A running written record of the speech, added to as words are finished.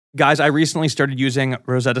Guys, I recently started using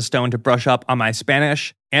Rosetta Stone to brush up on my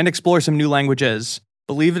Spanish and explore some new languages.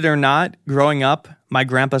 Believe it or not, growing up, my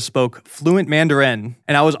grandpa spoke fluent Mandarin,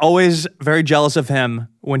 and I was always very jealous of him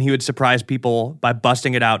when he would surprise people by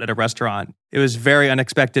busting it out at a restaurant. It was very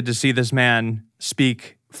unexpected to see this man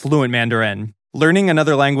speak fluent Mandarin. Learning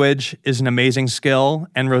another language is an amazing skill,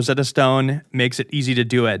 and Rosetta Stone makes it easy to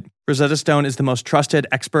do it. Rosetta Stone is the most trusted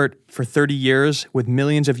expert for 30 years with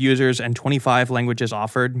millions of users and 25 languages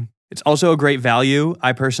offered. It's also a great value.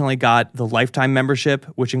 I personally got the lifetime membership,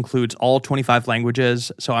 which includes all 25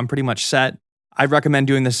 languages, so I'm pretty much set. I'd recommend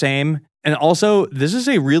doing the same. And also, this is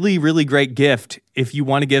a really, really great gift if you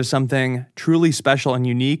want to give something truly special and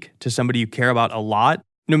unique to somebody you care about a lot.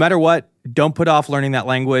 No matter what, don't put off learning that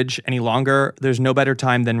language any longer. There's no better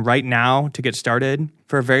time than right now to get started.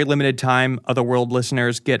 For a very limited time, Otherworld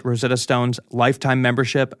listeners get Rosetta Stone's lifetime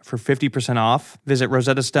membership for 50% off. Visit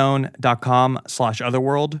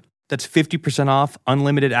rosettastone.com/otherworld. That's 50% off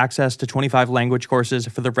unlimited access to 25 language courses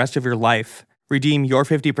for the rest of your life. Redeem your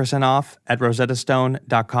 50% off at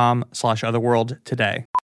rosettastone.com/otherworld today.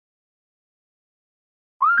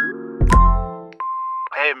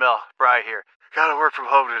 Hey, Mel, Bri here. Gotta work from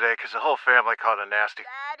home today because the whole family caught a nasty.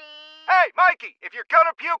 Daddy! Hey, Mikey, if you're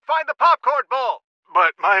gonna puke, find the popcorn bowl!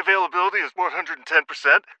 But my availability is 110%.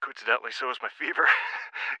 Coincidentally, so is my fever.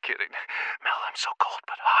 Kidding. Mel, I'm so cold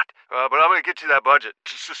but hot. But I'm gonna get you that budget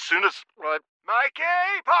just as soon as...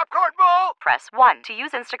 Mikey, popcorn bowl! Press 1 to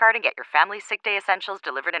use Instacart and get your family's sick day essentials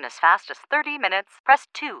delivered in as fast as 30 minutes. Press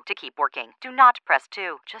 2 to keep working. Do not press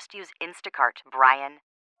 2. Just use Instacart, Brian.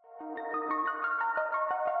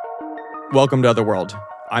 Welcome to Otherworld.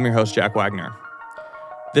 I'm your host, Jack Wagner.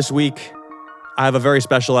 This week, I have a very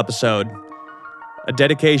special episode, a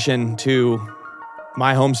dedication to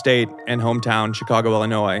my home state and hometown, Chicago,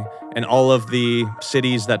 Illinois, and all of the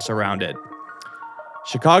cities that surround it.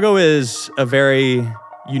 Chicago is a very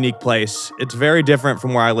unique place. It's very different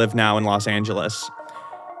from where I live now in Los Angeles.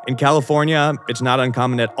 In California, it's not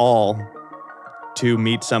uncommon at all to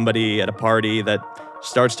meet somebody at a party that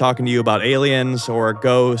starts talking to you about aliens or a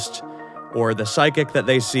ghost or the psychic that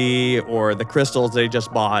they see or the crystals they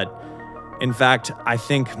just bought. In fact, I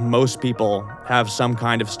think most people have some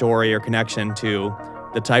kind of story or connection to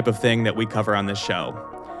the type of thing that we cover on this show.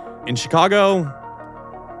 In Chicago,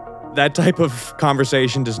 that type of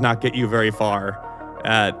conversation does not get you very far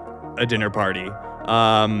at a dinner party.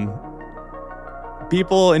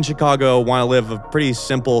 People in Chicago want to live a pretty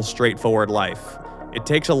simple, straightforward life. It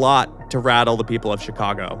takes a lot to rattle the people of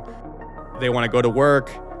Chicago. They want to go to work,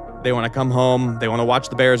 they want to come home, they want to watch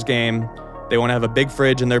the Bears game, they want to have a big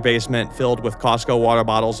fridge in their basement filled with Costco water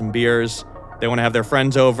bottles and beers, they want to have their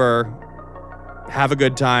friends over, have a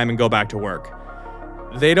good time, and go back to work.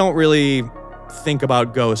 They don't really think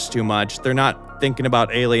about ghosts too much. They're not thinking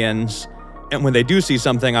about aliens. And when they do see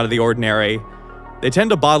something out of the ordinary, they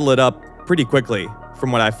tend to bottle it up pretty quickly,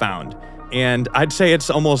 from what I've found. And I'd say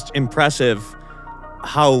it's almost impressive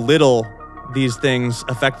how little these things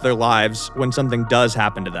affect their lives when something does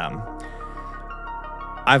happen to them.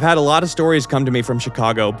 I've had a lot of stories come to me from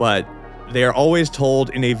Chicago, but they are always told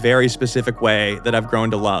in a very specific way that I've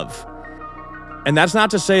grown to love. And that's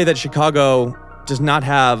not to say that Chicago does not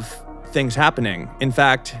have things happening. In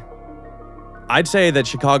fact, I'd say that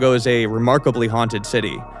Chicago is a remarkably haunted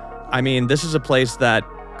city. I mean, this is a place that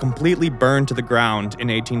completely burned to the ground in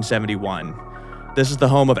 1871. This is the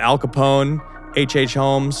home of Al Capone, H.H.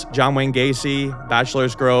 Holmes, John Wayne Gacy,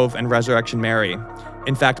 Bachelor's Grove, and Resurrection Mary.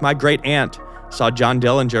 In fact, my great aunt saw John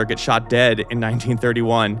Dillinger get shot dead in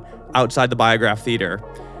 1931 outside the Biograph Theater,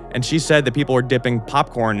 and she said that people were dipping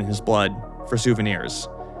popcorn in his blood for souvenirs.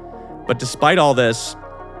 But despite all this,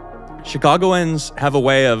 Chicagoans have a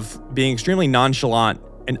way of being extremely nonchalant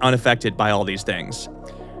and unaffected by all these things.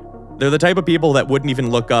 They're the type of people that wouldn't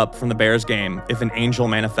even look up from the Bears game if an angel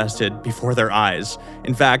manifested before their eyes.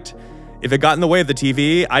 In fact, if it got in the way of the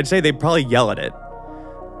TV, I'd say they'd probably yell at it.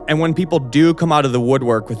 And when people do come out of the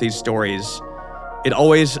woodwork with these stories, it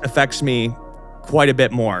always affects me quite a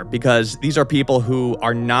bit more because these are people who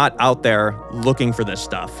are not out there looking for this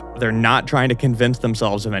stuff. They're not trying to convince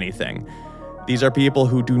themselves of anything. These are people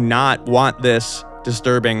who do not want this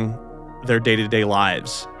disturbing their day-to-day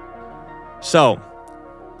lives. So,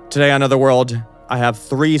 today on Otherworld, I have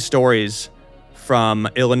 3 stories from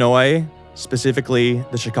Illinois, specifically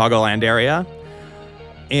the Chicagoland area,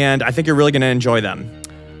 and I think you're really going to enjoy them.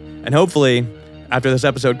 And hopefully, after this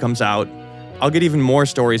episode comes out, I'll get even more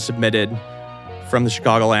stories submitted from the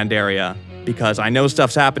Chicagoland area because I know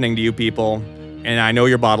stuff's happening to you people, and I know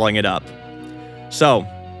you're bottling it up. So,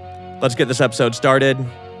 let's get this episode started.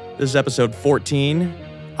 This is episode 14.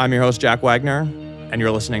 I'm your host, Jack Wagner, and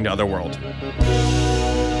you're listening to Otherworld.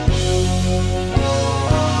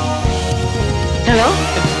 Hello?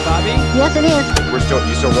 Is this Bobby? Yes, it is.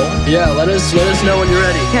 You still rolling? Yeah, let us know when you're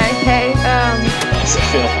ready. Okay. So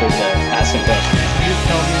feel free to ask some questions. You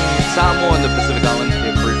tell me. Samoa and the Pacific Islands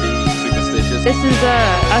get pretty superstitious. This is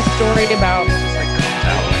a story about. Just like comes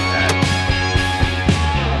out like that.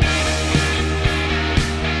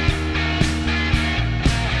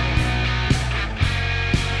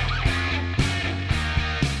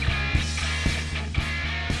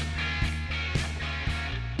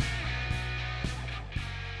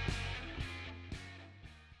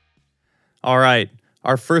 All right.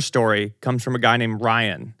 Our first story comes from a guy named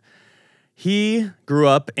Ryan. He grew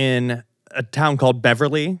up in a town called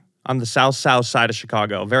Beverly on the south side of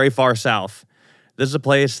Chicago, very far south. This is a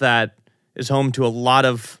place that is home to a lot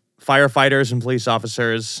of firefighters and police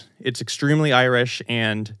officers. It's extremely Irish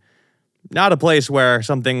and not a place where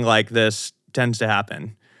something like this tends to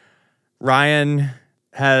happen. Ryan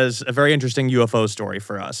has a very interesting UFO story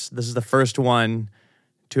for us. This is the first one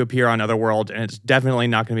to appear on Otherworld, and it's definitely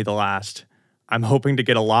not going to be the last. I'm hoping to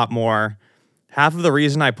get a lot more. Half of the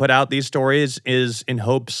reason I put out these stories is in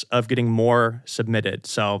hopes of getting more submitted.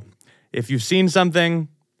 So if you've seen something,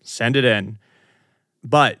 send it in.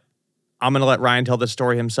 But I'm going to let Ryan tell this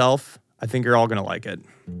story himself. I think you're all going to like it.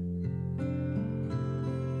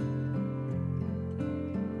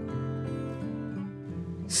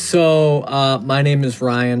 So, my name is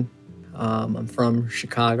Ryan. I'm from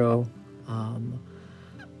Chicago.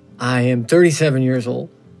 I am 37 years old.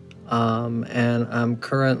 And I'm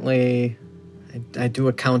currently, I do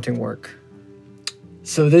accounting work.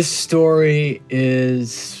 So this story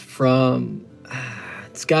is from,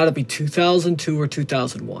 it's got to be 2002 or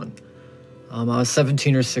 2001. I was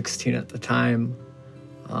 17 or 16 at the time.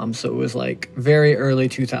 So it was like very early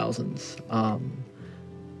 2000s.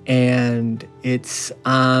 And it's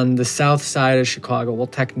on the south side of Chicago. Well,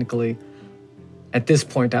 technically, at this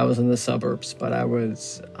point, I was in the suburbs, but I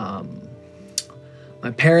was, my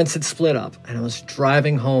parents had split up, and I was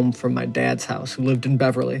driving home from my dad's house, who lived in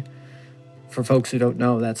Beverly. For folks who don't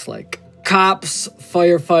know, that's like cops,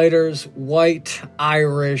 firefighters, white,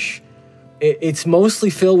 Irish. It's mostly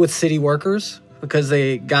filled with city workers because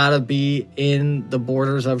they gotta be in the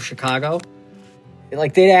borders of Chicago.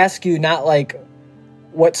 Like, they'd ask you not like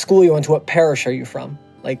what school you went to, what parish are you from?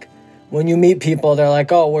 Like, when you meet people, they're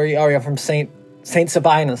like, oh, where are you? Oh, you're from St.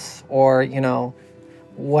 Sabinus, or, you know,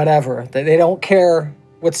 whatever. They don't care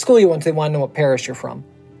what school you went to. They want to know what parish you're from.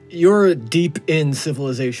 You're deep in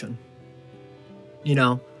civilization. You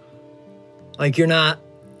know? Like, you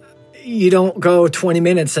don't go 20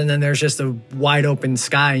 minutes and then there's just a wide open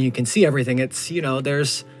sky and you can see everything. It's, you know,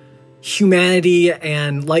 there's humanity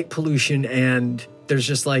and light pollution, and there's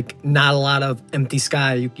just like not a lot of empty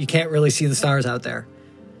sky. You can't really see the stars out there.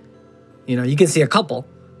 You know, you can see a couple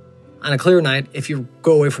on a clear night if you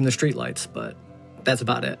go away from the streetlights, but that's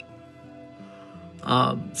about it.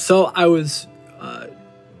 So I was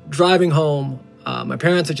driving home. My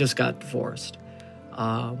parents had just got divorced.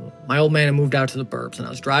 My old man had moved out to the burbs, and I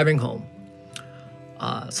was driving home.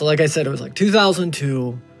 So like I said, it was like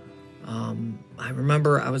 2002. I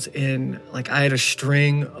remember I was I had a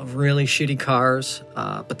string of really shitty cars,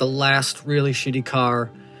 but the last really shitty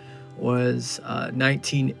car was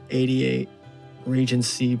 1988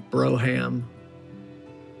 Regency Brougham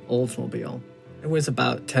Oldsmobile. It was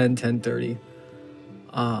about 10:30.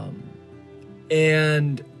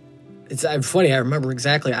 And it's funny, I remember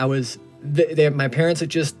exactly. I was, my parents had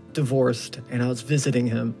just divorced, and I was visiting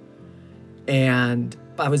him. And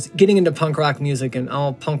I was getting into punk rock music, and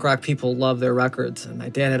all punk rock people love their records. And my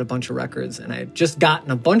dad had a bunch of records, and I had just gotten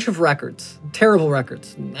a bunch of records, terrible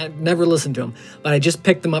records. I'd never listened to them, but I just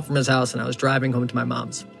picked them up from his house, and I was driving home to my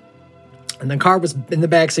mom's. And the car was in the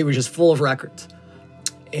backseat, was just full of records.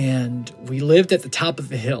 And we lived at the top of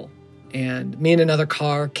the hill. And me and another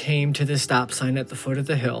car came to this stop sign at the foot of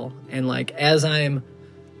the hill. And like, as I'm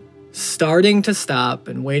starting to stop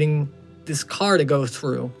and waiting this car to go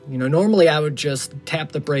through, you know, normally I would just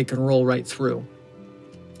tap the brake and roll right through.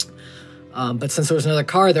 But since there was another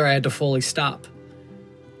car there, I had to fully stop.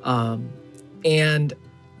 And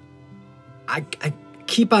I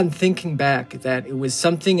keep on thinking back that it was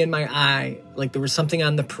something in my eye, like there was something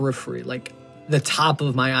on the periphery, like the top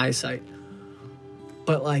of my eyesight.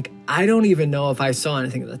 But like, I don't even know if I saw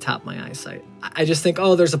anything at the top of my eyesight. I just think,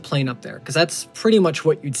 oh, there's a plane up there, because that's pretty much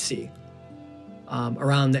what you'd see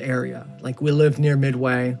around the area. Like, we live near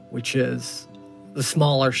Midway, which is the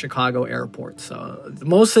smaller Chicago airport. So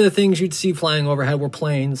most of the things you'd see flying overhead were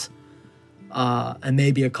planes and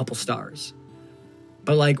maybe a couple stars.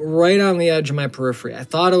 but like right on the edge of my periphery. I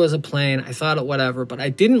thought it was a plane. I thought it whatever, but I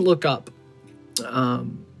didn't look up.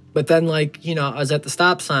 But then like, you know, I was at the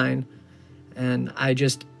stop sign and I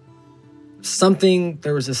just,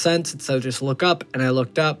 there was a sense. So just look up, and I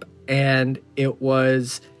looked up and it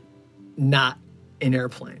was not an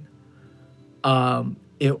airplane.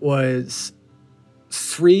 It was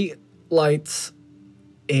 3 lights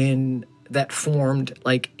that formed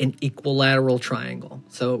like an equilateral triangle.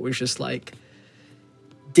 So it was just like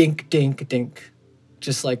dink, dink, dink,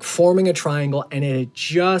 just like forming a triangle, and it had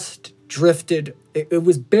just drifted. It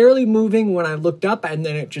was barely moving when I looked up, and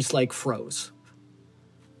then it just like froze.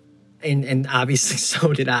 And obviously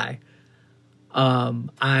so did I.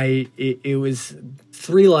 It was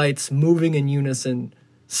 3 lights moving in unison,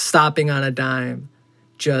 stopping on a dime,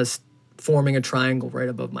 just forming a triangle right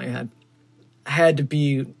above my head. I had to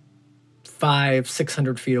be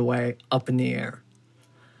 500-600 feet away, up in the air.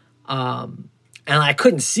 And I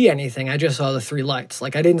couldn't see anything. I just saw the 3 lights.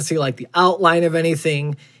 Like I didn't see like the outline of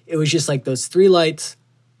anything. It was just like those 3 lights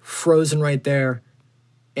frozen right there,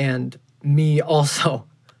 and me also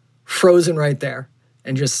frozen right there,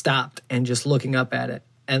 and just stopped and just looking up at it.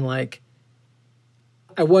 And like,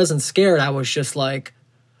 I wasn't scared. I was just like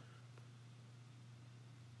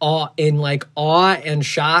awe and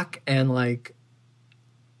shock, and like,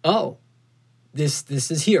 oh, this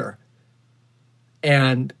is here.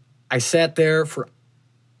 And I sat there for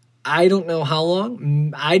I don't know how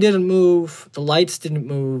long. I didn't move. The lights didn't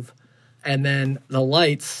move. And then the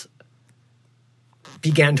lights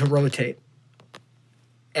began to rotate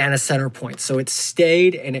at a center point. So it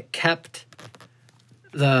stayed and it kept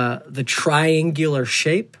the triangular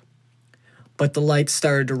shape, but the lights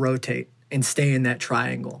started to rotate and stay in that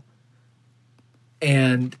triangle.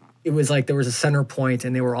 And it was like there was a center point,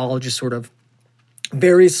 and they were all just sort of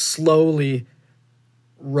very slowly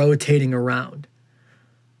rotating around.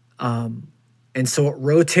 And so it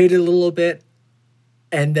rotated a little bit,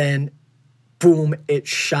 and then boom, it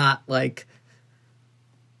shot like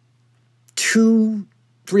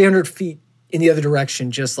 200-300 feet in the other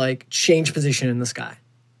direction, just like changed position in the sky.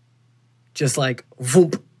 Just like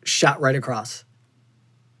whoop, shot right across.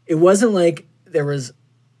 It wasn't like there was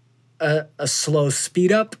a slow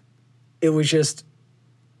speed up. It was just,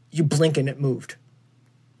 you blink and it moved.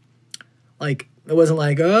 Like, it wasn't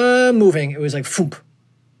like, moving. It was like, whoop,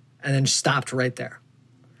 and then stopped right there.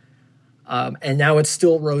 And now it's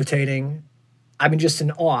still rotating. I'm just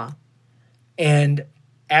in awe. And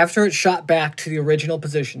after it shot back to the original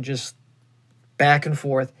position, just back and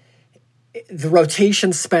forth, the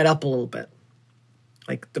rotation sped up a little bit.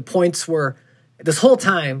 Like the points were, this whole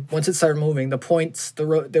time, once it started moving, the points, there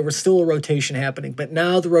was still a rotation happening, but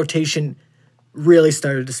now the rotation really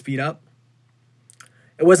started to speed up.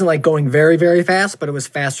 It wasn't like going very, very fast, but it was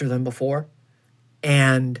faster than before.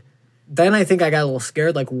 And then I think I got a little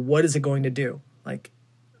scared, like, what is it going to do? Like,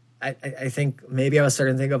 I think maybe I was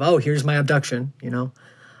starting to think of, oh, here's my abduction, you know?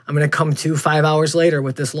 I'm going to come to 5 hours later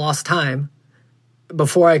with this lost time.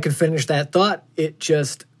 Before I could finish that thought, it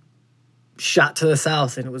just shot to the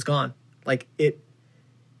south and it was gone. Like, it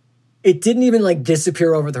didn't even, like,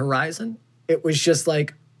 disappear over the horizon. It was just,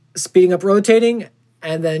 like, speeding up, rotating,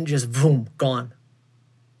 and then just, boom, gone.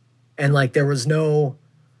 And, like, there's no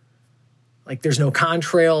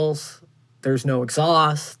contrails. There's no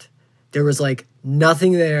exhaust. There was, like,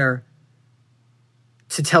 nothing there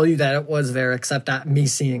to tell you that it was there except me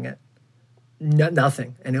seeing it.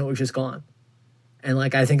 Nothing. And it was just gone. And,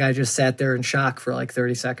 like, I think I just sat there in shock for, like,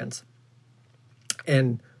 30 seconds.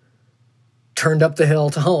 And turned up the hill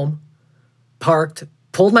to home, parked,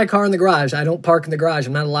 pulled my car in the garage. I don't park in the garage.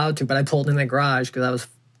 I'm not allowed to, but I pulled in the garage because I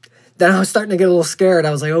was starting to get a little scared.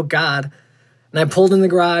 I was like, oh, God. And I pulled in the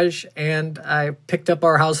garage, and I picked up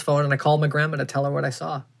our house phone, and I called my grandma to tell her what I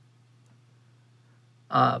saw.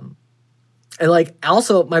 And, like,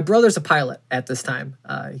 also, my brother's a pilot at this time.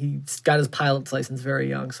 He got his pilot's license very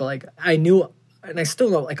young. So, like, I knew, and I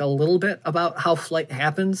still know, like, a little bit about how flight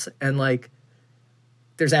happens. And, like,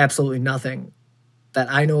 there's absolutely nothing that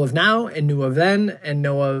I know of now and knew of then and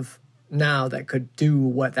know of now that could do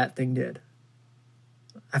what that thing did.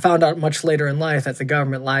 I found out much later in life that the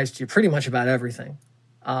government lies to you pretty much about everything.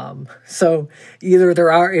 So either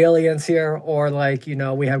there are aliens here or, like, you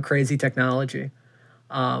know, we have crazy technology.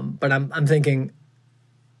 But I'm thinking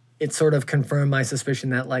it sort of confirmed my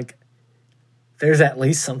suspicion that, like, there's at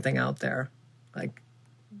least something out there. Like,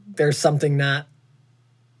 there's something not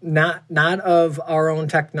of our own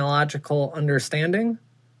technological understanding,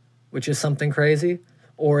 which is something crazy,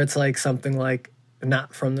 or it's like something like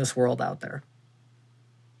not from this world out there.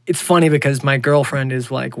 it's funny because my girlfriend is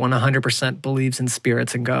like 100% believes in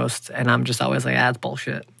spirits and ghosts, and I'm just always like, that's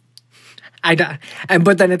bullshit.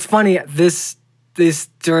 But then it's funny, this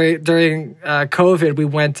during COVID, we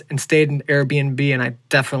went and stayed in Airbnb, and I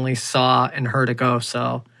definitely saw and heard a ghost.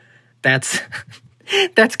 So that's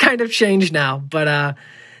that's kind of changed now. But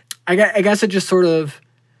I guess it just sort of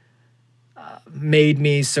made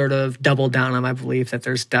me sort of double down on my belief that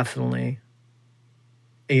there's definitely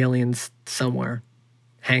aliens somewhere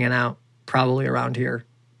hanging out, probably around here.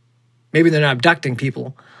 Maybe they're not abducting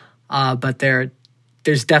people, but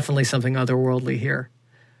there's definitely something otherworldly here.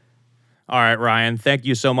 All right, Ryan, thank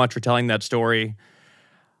you so much for telling that story.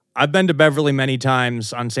 I've been to Beverly many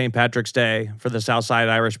times on St. Patrick's Day for the Southside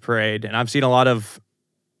Irish Parade, and I've seen a lot of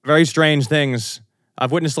very strange things.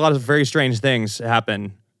 I've witnessed a lot of very strange things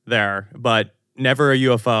happen there, but never a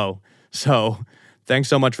UFO. So thanks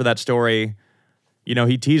so much for that story. You know,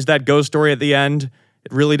 he teased that ghost story at the end.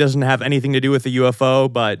 It really doesn't have anything to do with the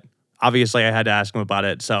UFO, but obviously I had to ask him about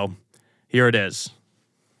it. So here it is.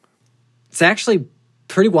 It's actually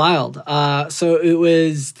pretty wild. So it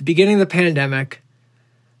was the beginning of the pandemic.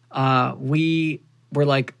 We were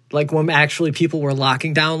like when actually people were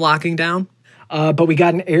locking down. But we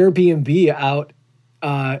got an Airbnb out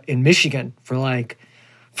in Michigan for like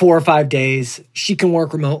 4 or 5 days. She can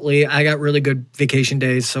work remotely. I got really good vacation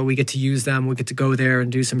days, so we get to use them. We get to go there and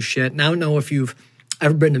do some shit. And I don't know if you've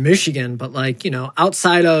ever been to Michigan, but like, you know,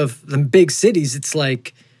 outside of the big cities, it's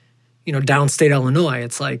like, you know, downstate Illinois,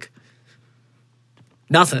 it's like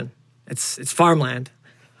nothing. It's farmland.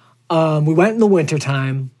 We went in the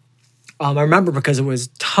wintertime. I remember because it was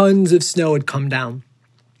tons of snow had come down.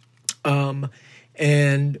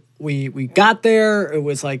 And we got there. It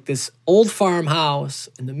was like this old farmhouse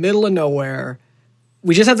in the middle of nowhere.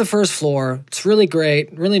 We just had the first floor. It's really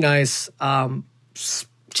great, really nice.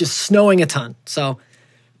 Just snowing a ton. So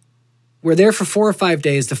we're there for 4 or 5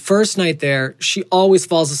 days. The first night there, she always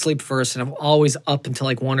falls asleep first, and I'm always up until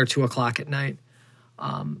like 1 or 2 o'clock at night.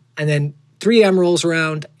 And then 3 a.m. rolls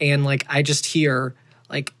around, and like I just hear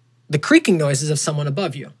like the creaking noises of someone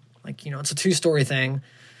above you. Like, you know, it's a 2-story thing.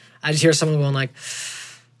 I just hear someone going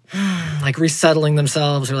like resettling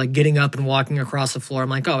themselves or like getting up and walking across the floor. I'm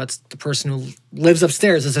like, oh, it's the person who lives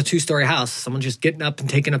upstairs. It's a 2-story house. Someone just getting up and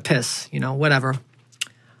taking a piss, you know, whatever.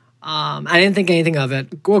 I didn't think anything of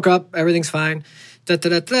it. Woke up, everything's fine. Did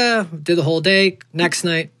the whole day. Next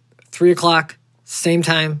night, 3 o'clock, same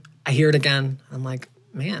time, I hear it again. I'm like,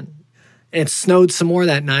 man. And it snowed some more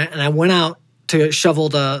that night, and I went out to shovel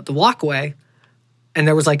the walkway, and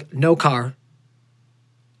there was like no car.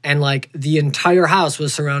 And like the entire house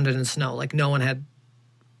was surrounded in snow. Like no one had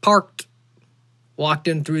parked, walked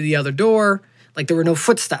in through the other door. Like there were no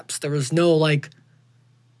footsteps. There was no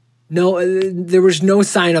there was no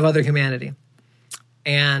sign of other humanity.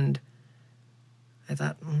 And I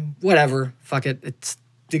thought, whatever, fuck it. It's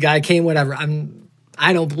the guy came, whatever.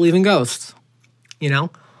 I don't believe in ghosts, you know?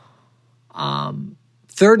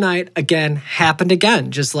 Third night, again, happened again.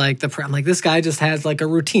 Just like I'm like, this guy just has like a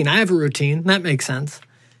routine. I have a routine. That makes sense.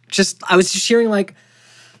 I was just hearing like,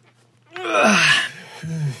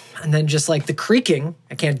 and then just like the creaking.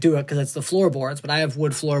 I can't do it because it's the floorboards, but I have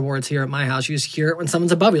wood floorboards here at my house. You just hear it when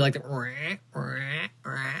someone's above you, like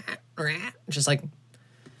just like,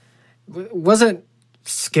 it wasn't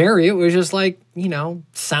scary. It was just like, you know,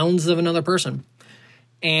 sounds of another person.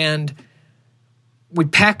 And we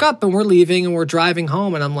pack up and we're leaving and we're driving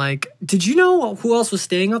home. And I'm like, did you know who else was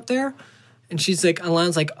staying up there? And she's like,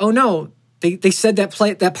 Alana's like, oh no. They said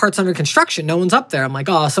that part's under construction. No one's up there. I'm like,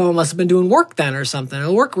 oh, someone must have been doing work then or something. Or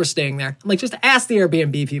the work was staying there. I'm like, just ask the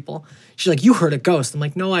Airbnb people. She's like, you heard a ghost. I'm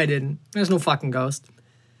like, no, I didn't. There's no fucking ghost.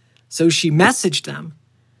 So she messaged them.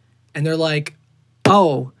 And they're like,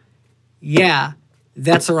 oh, yeah,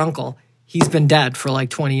 that's her uncle. He's been dead for like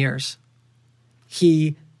 20 years.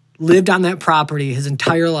 He lived on that property his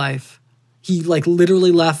entire life. He like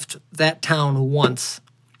literally left that town once.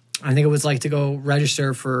 I think it was like to go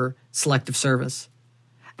register for selective service.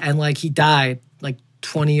 And like he died like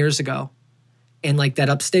 20 years ago. And like that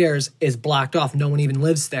upstairs is blocked off. No one even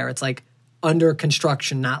lives there. It's like under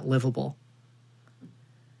construction, not livable.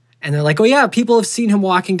 And they're like, oh yeah, people have seen him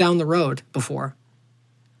walking down the road before.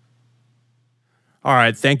 All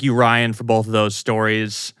right. Thank you, Ryan, for both of those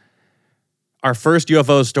stories. Our first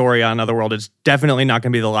UFO story on Otherworld is definitely not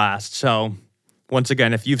going to be the last. So once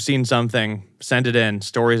again, if you've seen something, send it in,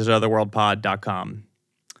 stories@otherworldpod.com.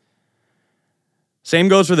 Same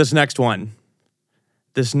goes for this next one.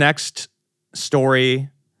 This next story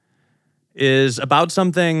is about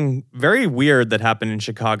something very weird that happened in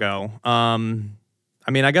Chicago. I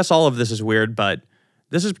mean, I guess all of this is weird, but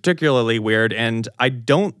This is particularly weird, and I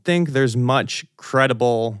don't think there's much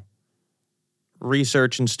credible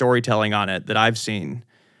research and storytelling on it that I've seen.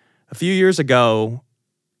 A few years ago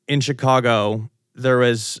in Chicago, there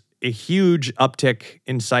was a huge uptick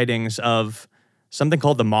in sightings of something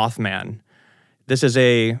called the Mothman. This is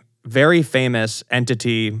a very famous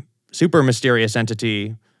entity, super mysterious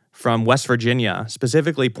entity from West Virginia,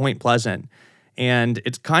 specifically Point Pleasant. And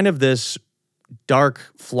it's kind of this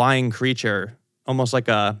dark flying creature, almost like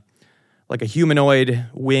a humanoid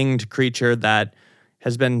winged creature that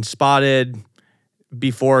has been spotted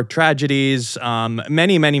before tragedies,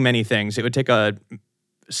 many, many, many things. It would take a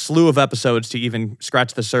slew of episodes to even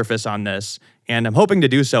scratch the surface on this, and I'm hoping to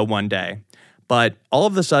do so one day. But all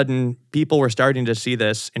of a sudden, people were starting to see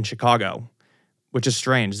this in Chicago, which is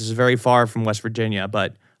strange. This is very far from West Virginia,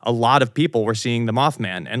 but a lot of people were seeing the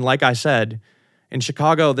Mothman. And like I said, in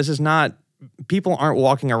Chicago, this is not, people aren't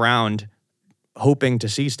walking around hoping to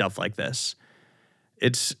see stuff like this.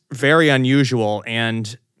 It's very unusual,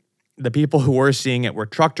 and the people who were seeing it were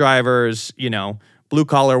truck drivers, blue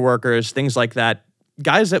collar workers, things like that.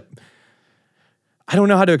 Guys that, I don't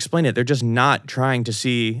know how to explain it. They're just not trying to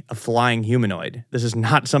see a flying humanoid. This is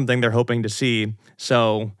not something they're hoping to see.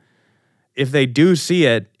 So if they do see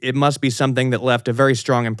it, it must be something that left a very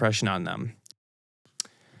strong impression on them.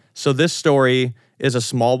 So this story is a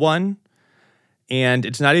small one, and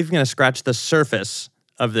it's not even going to scratch the surface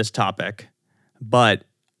of this topic, but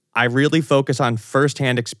I really focus on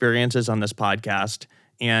firsthand experiences on this podcast,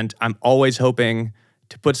 and I'm always hoping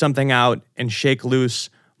to put something out and shake loose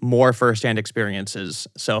more firsthand experiences.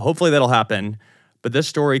 So hopefully that'll happen. But this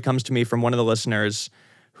story comes to me from one of the listeners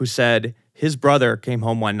who said his brother came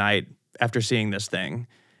home one night after seeing this thing.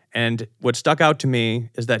 And what stuck out to me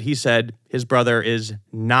is that he said his brother is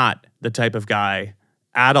not the type of guy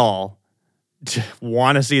at all to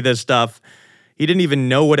want to see this stuff. He didn't even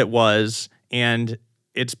know what it was, and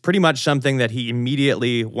it's pretty much something that he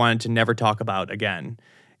immediately wanted to never talk about again.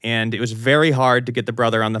 And it was very hard to get the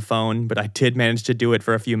brother on the phone, but I did manage to do it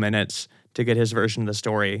for a few minutes to get his version of the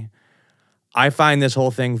story. I find this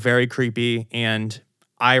whole thing very creepy, and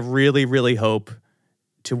I really, really hope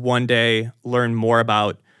to one day learn more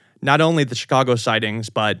about not only the Chicago sightings,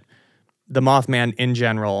 but the Mothman in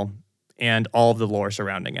general and all of the lore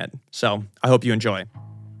surrounding it. So I hope you enjoy.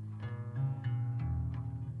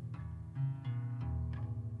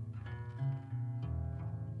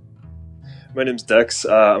 My name's Dex.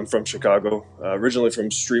 I'm from Chicago, originally from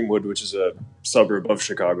Streamwood, which is a suburb of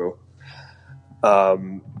Chicago.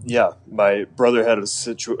 My brother had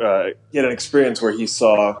he had an experience where he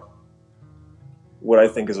saw what I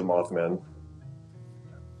think is a Mothman.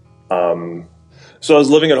 So I was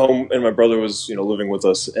living at home, and my brother was, living with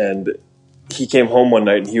us, and he came home one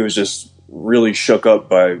night, and he was just really shook up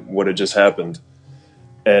by what had just happened.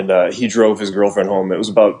 And he drove his girlfriend home. It was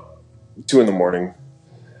about 2 a.m.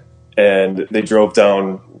 And they drove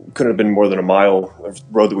down, couldn't have been more than a mile, a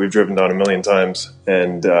road that we've driven down a million times.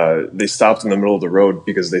 And they stopped in the middle of the road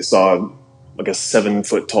because they saw like a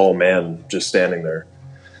 7-foot-tall man just standing there.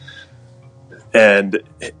 And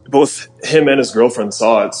both him and his girlfriend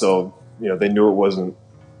saw it, so, they knew it wasn't,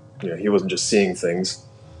 he wasn't just seeing things.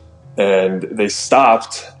 And they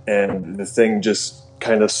stopped, and the thing just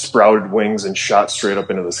kind of sprouted wings and shot straight up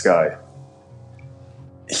into the sky.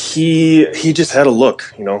 He just had a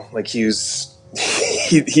look, like he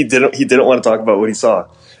didn't want to talk about what he saw.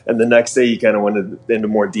 And the next day he kind of went into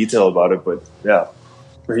more detail about it, but yeah.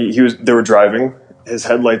 They were driving, his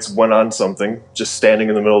headlights went on something, just standing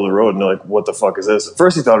in the middle of the road, and they're like, what the fuck is this? At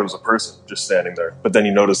first he thought it was a person just standing there, but then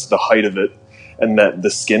he noticed the height of it and that the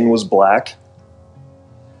skin was black,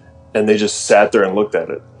 and they just sat there and looked at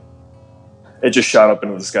it. It just shot up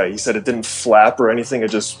into the sky. He said it didn't flap or anything,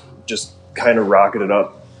 it just kind of rocketed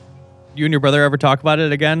up. You and your brother ever talk about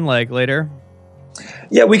it again, like later?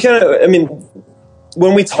 Yeah, we kind of,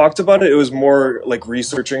 when we talked about it, it was more like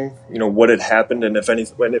researching, what had happened and if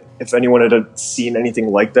anyone had seen anything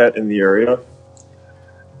like that in the area.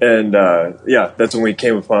 And that's when we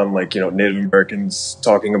came upon Native Americans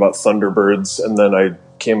talking about thunderbirds, and then I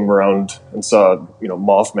came around and saw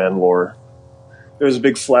Mothman lore. There was a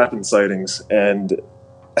big flapping sightings, and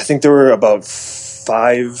I think there were about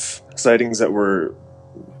 5 sightings that were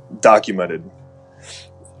documented.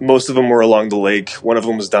 Most of them were along the lake. One of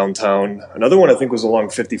them was downtown. Another one I think was along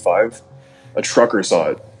 55. A trucker saw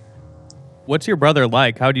it. What's your brother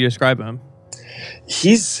like? How do you describe him?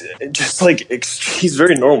 He's just he's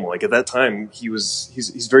very normal. Like at that time,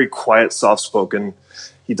 he's very quiet, soft-spoken.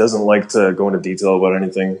 He doesn't like to go into detail about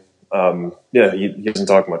anything. He doesn't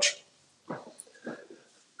talk much.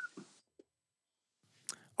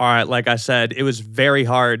 All right, like I said, it was very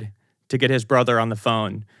hard to get his brother on the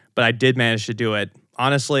phone, but I did manage to do it.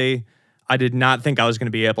 Honestly, I did not think I was going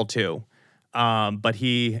to be able to, but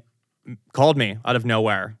he called me out of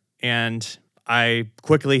nowhere, and I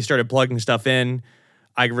quickly started plugging stuff in.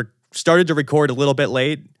 I started to record a little bit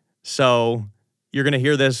late, so you're going to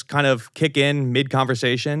hear this kind of kick in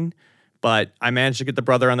mid-conversation, but I managed to get the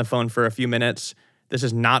brother on the phone for a few minutes. This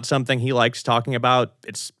is not something he likes talking about.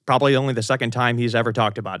 It's probably only the second time he's ever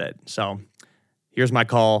talked about it. So here's my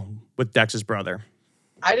call with Dex's brother.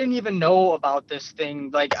 I didn't even know about this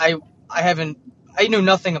thing. Like, I knew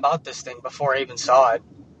nothing about this thing before I even saw it.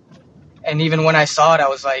 And even when I saw it, I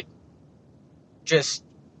was like, just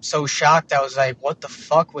so shocked. I was like, what the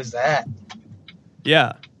fuck was that?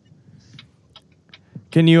 Yeah.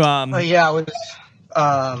 Can you, yeah, I was,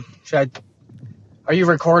 are you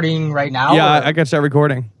recording right now? Yeah, or? I can start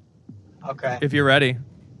recording. Okay. If you're ready.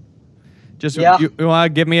 Just, yeah. you want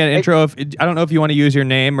to give me an intro? I don't know if you want to use your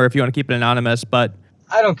name or if you want to keep it anonymous, but.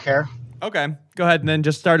 I don't care. Okay. Go ahead and then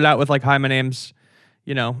just start it out with like, hi, my name's,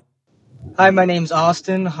 Hi, my name's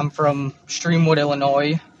Austin. I'm from Streamwood,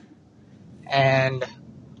 Illinois. And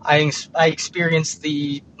I experienced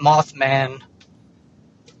the Mothman,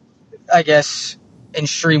 I guess, in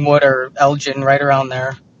Streamwood or Elgin, right around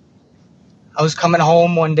there. I was coming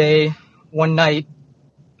home one night.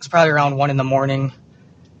 It was probably around 1 a.m.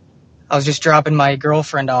 I was just dropping my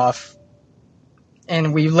girlfriend off.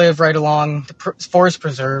 And we live right along the Forest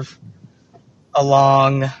Preserve,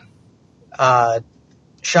 along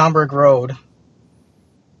Schaumburg Road.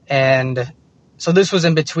 And so this was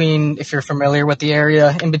in between, if you're familiar with the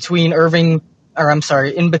area, in between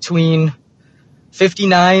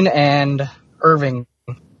 59 and Irving.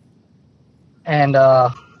 And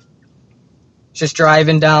just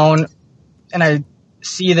driving down, and I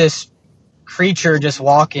see this creature just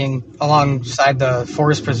walking alongside the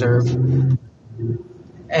Forest Preserve.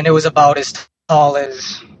 And it was about as tall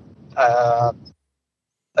as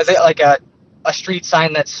like a street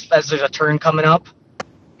sign that's, as there's a turn coming up,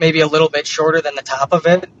 maybe a little bit shorter than the top of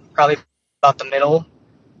it, probably about the middle.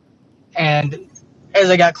 And as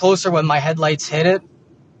I got closer, when my headlights hit it,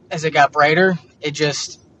 as it got brighter, it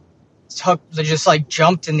just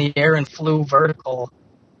jumped in the air and flew vertical.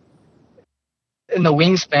 And the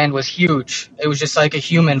wingspan was huge. It was just like a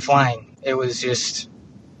human flying. It was just,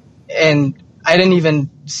 and I didn't even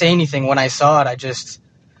say anything when I saw it. I just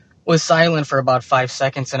was silent for about 5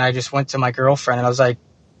 seconds, and I just went to my girlfriend, and I was like,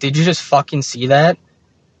 did you just fucking see that?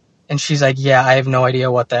 And she's like, yeah, I have no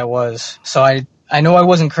idea what that was. So I know I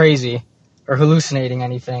wasn't crazy or hallucinating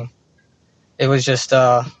anything. It was just,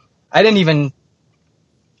 I didn't even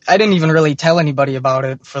really tell anybody about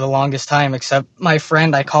it for the longest time, except my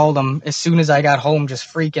friend. I called him as soon as I got home, just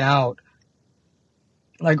freaking out.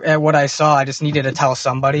 Like, at what I saw, I just needed to tell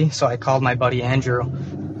somebody, so I called my buddy Andrew.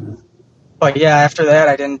 But yeah, after that,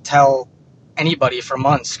 I didn't tell anybody for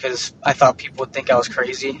months, because I thought people would think I was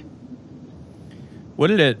crazy. What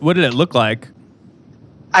did it look like?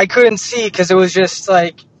 I couldn't see, because it was just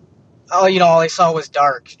like, all I saw was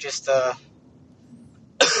dark, just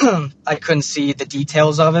I couldn't see the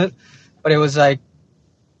details of it, but it was like,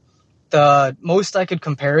 the most I could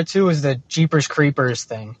compare it to is the Jeepers Creepers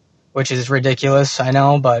thing, which is ridiculous, I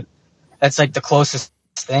know, but that's like the closest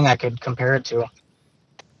thing I could compare it to.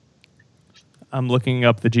 I'm looking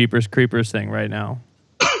up the Jeepers Creepers thing right now.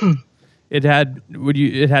 It had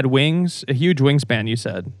wings, a huge wingspan, you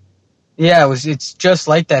said. Yeah, it's just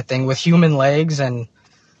like that thing with human legs, and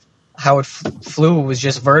how it flew was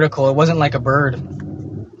just vertical. It wasn't like a bird.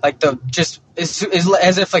 Like as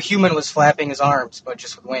if a human was flapping his arms, but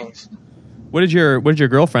just with wings. What did your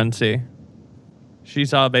girlfriend see? She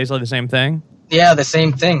saw basically the same thing? Yeah, the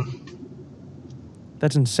same thing.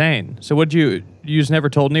 That's insane. So you just never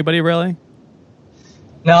told anybody, really?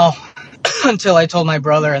 No, until I told my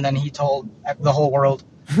brother, and then he told the whole world.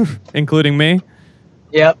 Including me?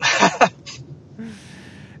 Yep.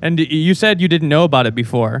 And you said you didn't know about it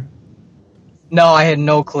before. No, I had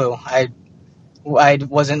no clue. I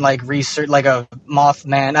wasn't like research, like a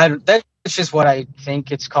Mothman. That's just what I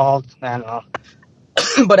think it's called. I don't know.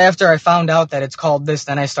 But after I found out that it's called this,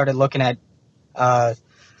 then I started looking at,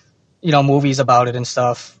 movies about it and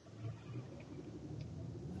stuff.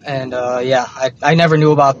 And I never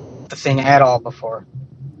knew about the thing at all before.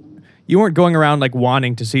 You weren't going around like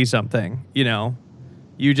wanting to see something,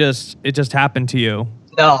 it just happened to you.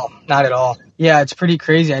 No, not at all. Yeah, it's pretty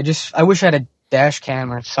crazy. I wish I had a dash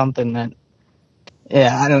cam or something that.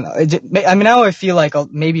 Yeah, I don't know. Now I feel like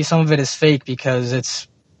maybe some of it is fake because it's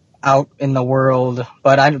out in the world,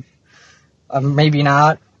 but maybe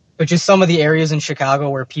not. But just some of the areas in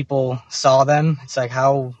Chicago where people saw them, it's like,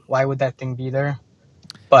 why would that thing be there?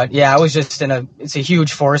 But yeah, I was just it's a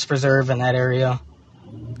huge forest preserve in that area.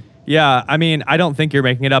 Yeah, I mean, I don't think you're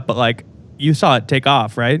making it up, but like, you saw it take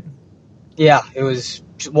off, right? Yeah, it was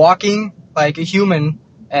just walking like a human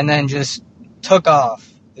and then just took off.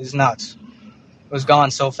 It was nuts. It was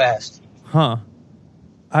gone so fast. Huh.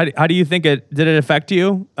 How do you think did it affect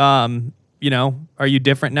you? Are you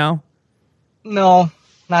different now? No,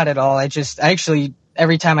 not at all. I actually,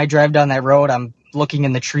 every time I drive down that road, I'm looking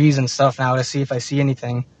in the trees and stuff now to see if I see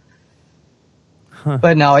anything. Huh.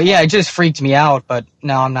 But no, yeah, it just freaked me out. But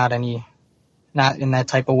no, I'm not in that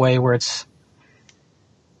type of way where it's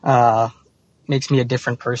makes me a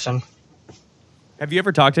different person. Have you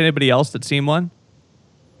ever talked to anybody else that's seen one?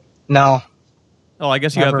 No. Oh, I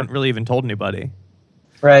guess you Never. haven't really even told anybody.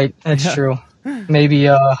 Right, that's true. Maybe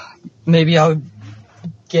I'll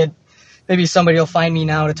maybe somebody will find me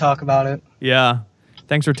now to talk about it. Yeah.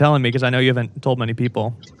 Thanks for telling me, because I know you haven't told many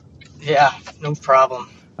people. Yeah, no problem.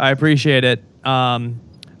 I appreciate it. All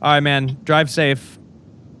right, man. Drive safe.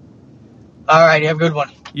 All right, you have a good one.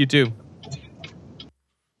 You too.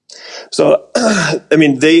 So, I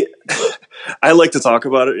mean, I like to talk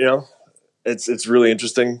about it, it's really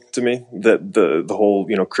interesting to me that the whole,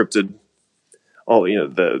 cryptid,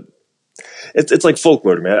 it's like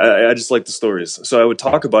folklore to me. I just like the stories. So I would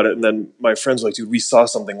talk about it, and then my friends were like, dude, we saw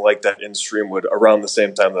something like that in Streamwood around the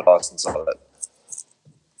same time that Austin saw that.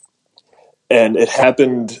 And it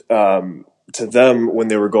happened to them when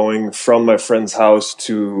they were going from my friend's house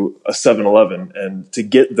to a 7-Eleven. And to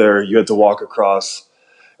get there, you had to walk across.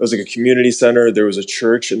 It was like a community center. There was a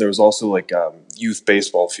church, and there was also like youth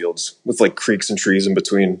baseball fields with like creeks and trees in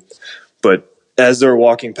between. But as they were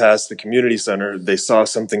walking past the community center, they saw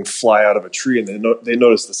something fly out of a tree, and they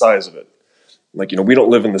noticed the size of it. Like, we don't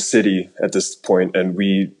live in the city at this point, and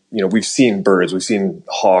we've seen birds, we've seen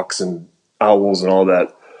hawks and owls and all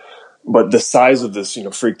that. But the size of this,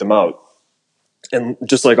 freaked them out. And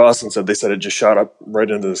just like Austin said, they said it just shot up right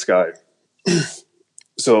into the sky.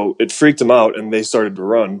 So it freaked them out, and they started to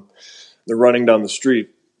run. They're running down the street,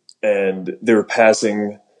 and they were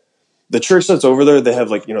passing the church that's over there. They have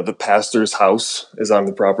the pastor's house is on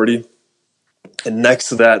the property. And next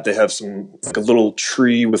to that, they have a little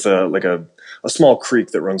tree with a small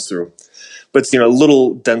creek that runs through. But it's, a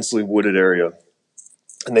little densely wooded area.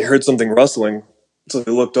 And they heard something rustling. So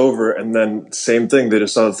they looked over, and then same thing. They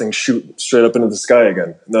just saw the thing shoot straight up into the sky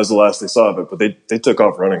again. And that was the last they saw of it. But they took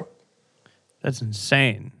off running. That's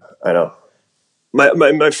insane. I know.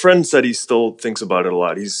 My friend said he still thinks about it a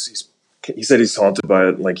lot. He said he's haunted by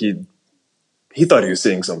it. Like he thought he was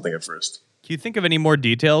seeing something at first. Can you think of any more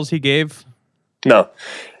details he gave? No.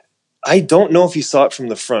 I don't know if he saw it from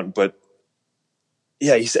the front, but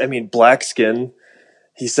yeah, black skin.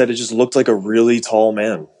 He said it just looked like a really tall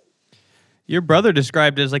man. Your brother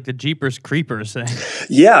described it as like the Jeepers Creepers thing.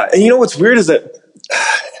 Yeah, and what's weird is that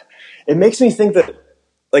it makes me think that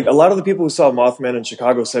like a lot of the people who saw Mothman in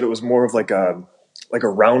Chicago said it was more of like a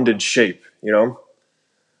rounded shape,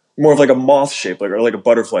 more of like a moth shape, or like a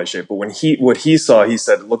butterfly shape. But what he saw, he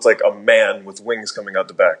said it looked like a man with wings coming out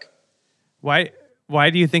the back. Why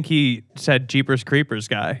do you think he said Jeepers Creepers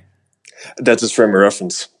guy? That's his frame of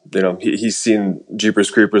reference. He's seen Jeepers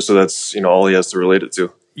Creepers, so that's all he has to relate it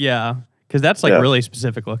to. Yeah, because that's really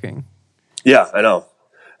specific looking. Yeah, I know,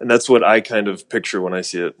 and that's what I kind of picture when I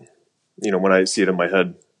see it. When I see it in my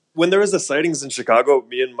head. When there was the sightings in Chicago,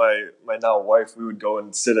 me and my now wife, we would go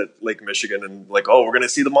and sit at Lake Michigan and we're going to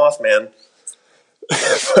see the Mothman.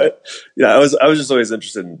 But yeah, I was just always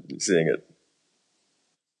interested in seeing it.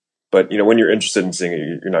 But when you're interested in seeing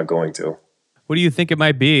it, you're not going to. What do you think it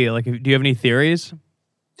might be? Like, do you have any theories?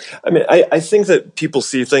 I mean, I think that people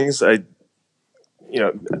see things.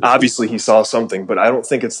 Obviously he saw something, but I don't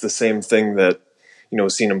think it's the same thing that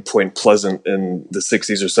seen in Point Pleasant in the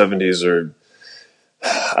 60s or 70s, or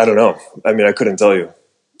I don't know. I mean, I couldn't tell you.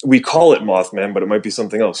 We call it Mothman, but it might be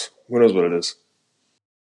something else. Who knows what it is?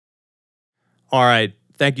 All right.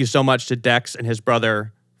 Thank you so much to Dex and his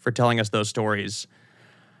brother for telling us those stories.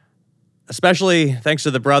 Especially thanks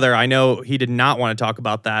to the brother. I know he did not want to talk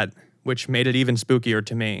about that, which made it even spookier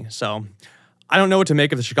to me. So I don't know what to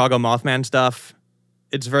make of the Chicago Mothman stuff.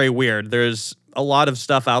 It's very weird. There's a lot of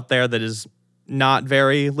stuff out there that is not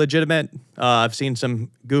very legitimate. I've seen some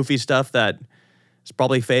goofy stuff that is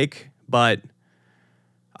probably fake, but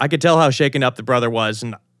I could tell how shaken up the brother was,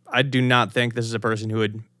 and I do not think this is a person who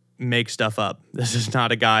would make stuff up. This is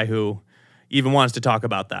not a guy who even wants to talk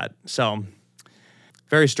about that. So,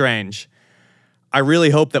 very strange. I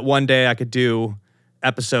really hope that one day I could do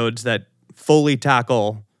episodes that fully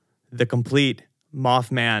tackle the complete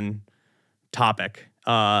Mothman topic,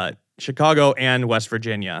 Chicago and West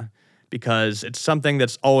Virginia, because it's something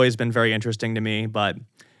that's always been very interesting to me, but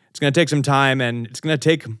it's going to take some time, and it's going to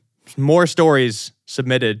take more stories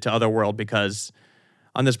submitted to Otherworld, because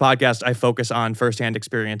on this podcast, I focus on firsthand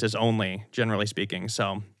experiences only, generally speaking.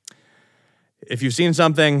 So if you've seen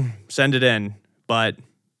something, send it in. But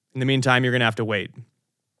in the meantime, you're going to have to wait.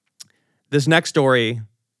 This next story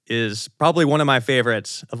is probably one of my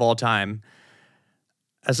favorites of all time.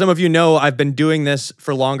 As some of you know, I've been doing this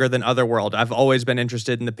for longer than Otherworld. I've always been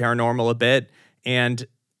interested in the paranormal a bit, and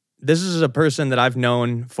this is a person that I've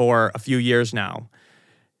known for a few years now.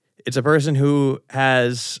 It's a person who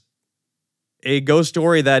has a ghost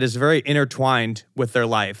story that is very intertwined with their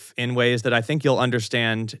life in ways that I think you'll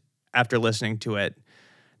understand after listening to it.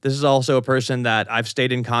 This is also a person that I've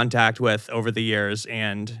stayed in contact with over the years,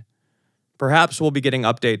 and perhaps we'll be getting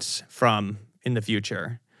updates from in the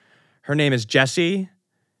future. Her name is Jessie.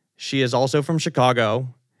 She is also from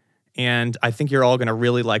Chicago, and I think you're all going to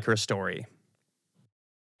really like her story.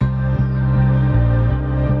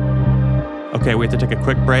 Okay, we have to take a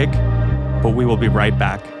quick break, but we will be right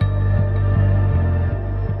back.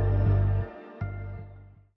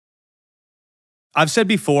 I've said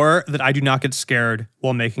before that I do not get scared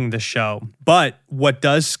while making this show, but what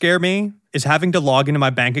does scare me is having to log into my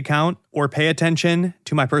bank account or pay attention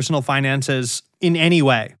to my personal finances in any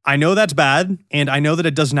way. I know that's bad, and I know that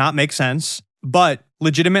it does not make sense, but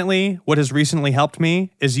legitimately, what has recently helped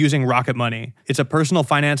me is using Rocket Money. It's a personal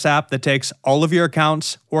finance app that takes all of your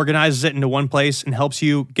accounts, organizes it into one place, and helps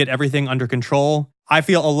you get everything under control. I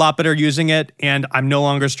feel a lot better using it, and I'm no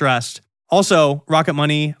longer stressed. Also, Rocket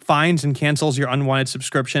Money finds and cancels your unwanted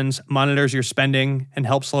subscriptions, monitors your spending, and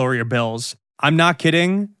helps lower your bills. I'm not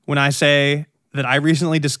kidding when I say that I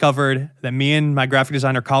recently discovered that me and my graphic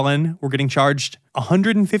designer Colin were getting charged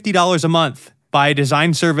 $150 a month by a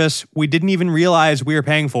design service we didn't even realize we were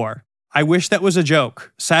paying for. I wish that was a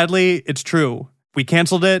joke. Sadly, it's true. We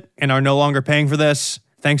canceled it and are no longer paying for this.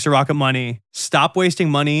 Thanks to Rocket Money. Stop wasting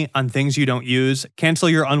money on things you don't use. Cancel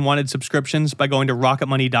your unwanted subscriptions by going to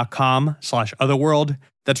rocketmoney.com/otherworld.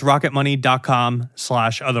 That's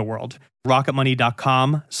rocketmoney.com/otherworld.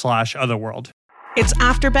 rocketmoney.com/otherworld. It's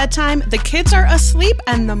after bedtime, the kids are asleep,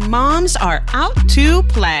 and the moms are out to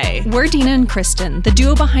play. We're Dina and Kristen, the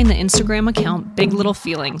duo behind the Instagram account Big Little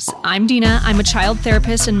Feelings. I'm Dina. I'm a child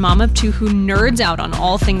therapist and mom of two who nerds out on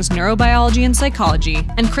all things neurobiology and psychology.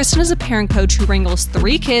 And Kristen is a parent coach who wrangles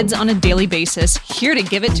 3 kids on a daily basis, here to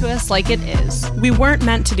give it to us like it is. We weren't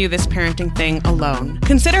meant to do this parenting thing alone.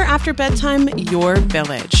 Consider After Bedtime your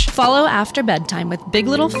village. Follow After Bedtime with Big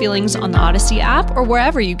Little Feelings on the Odyssey app or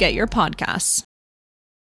wherever you get your podcasts.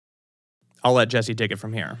 I'll let Jessie take it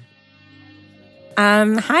from here.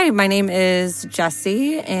 Hi, my name is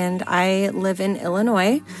Jessie, and I live in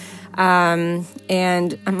Illinois.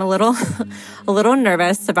 And I'm a little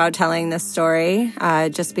nervous about telling this story,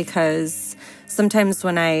 just because sometimes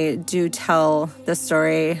when I do tell the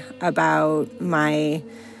story about my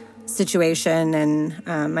situation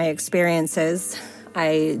and my experiences,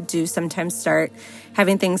 I do sometimes start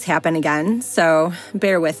having things happen again. So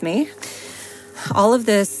bear with me. All of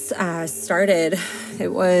this started,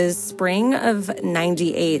 it was spring of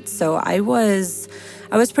 98. So I was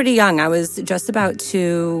pretty young. I was just about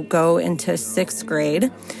to go into 6th grade.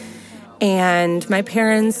 And my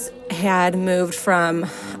parents had moved from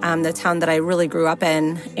the town that I really grew up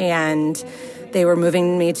in. And they were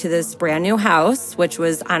moving me to this brand new house, which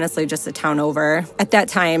was honestly just a town over. At that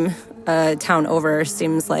time, a town over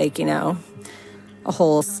seems like, a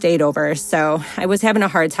whole state over. So I was having a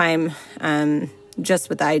hard time just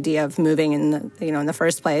with the idea of moving in the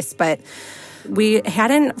first place. But we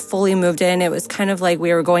hadn't fully moved in. It was kind of like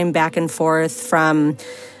we were going back and forth from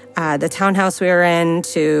the townhouse we were in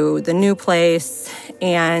to the new place.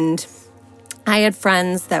 And I had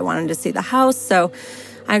friends that wanted to see the house. So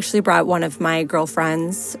I actually brought one of my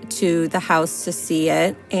girlfriends to the house to see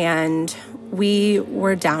it. And we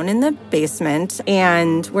were down in the basement,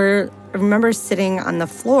 and I remember sitting on the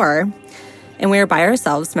floor, and we were by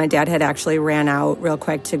ourselves. My dad had actually ran out real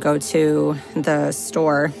quick to go to the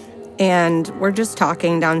store, and we're just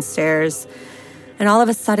talking downstairs. And all of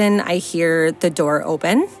a sudden, I hear the door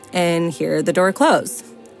open and hear the door close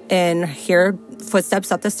and hear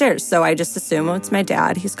footsteps up the stairs. So I just assume it's my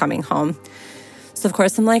dad. He's coming home. So, of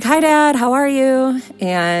course, I'm like, "Hi, Dad. How are you?"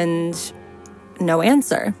 And no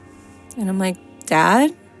answer. And I'm like,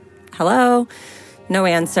 "Dad? Hello?" No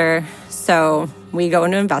answer. So we go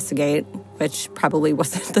to investigate, which probably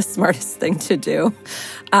wasn't the smartest thing to do.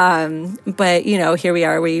 But, here we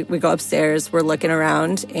are. We go upstairs. We're looking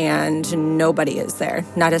around, and nobody is there.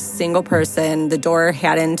 Not a single person. The door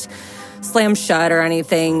hadn't slammed shut or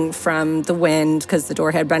anything from the wind because the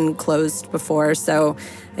door had been closed before. So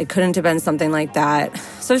it couldn't have been something like that.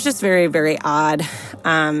 So it's just very, very odd.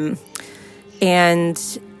 And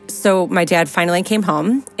so my dad finally came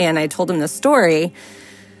home, and I told him the story.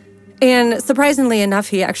 And surprisingly enough,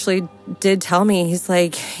 he actually did tell me, he's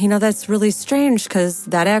like, that's really strange because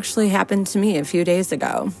that actually happened to me a few days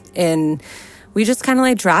ago. And we just kind of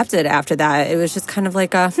like dropped it after that. It was just kind of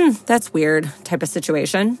like a, that's weird type of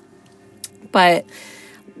situation. But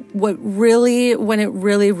when it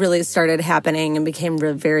really started happening and became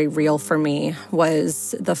very real for me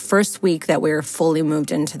was the first week that we were fully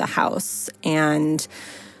moved into the house. And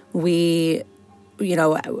I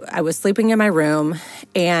was sleeping in my room,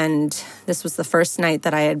 and this was the first night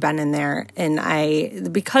that I had been in there.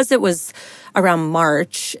 And because it was around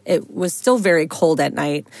March, it was still very cold at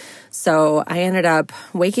night. So I ended up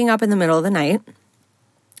waking up in the middle of the night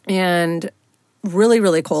and really,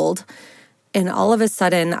 really cold. And all of a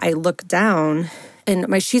sudden I looked down and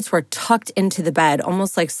my sheets were tucked into the bed,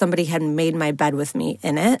 almost like somebody had made my bed with me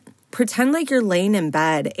in it. Pretend like you're laying in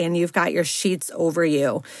bed and you've got your sheets over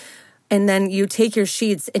you. And then you take your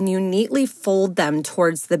sheets and you neatly fold them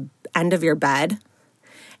towards the end of your bed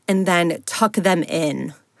and then tuck them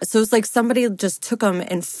in. So it's like somebody just took them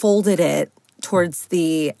and folded it towards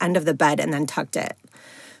the end of the bed and then tucked it.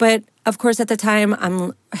 But of course, at the time,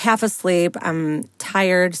 I'm half asleep. I'm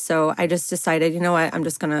tired. So I just decided, you know what? I'm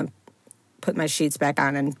just going to put my sheets back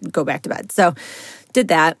on and go back to bed. So did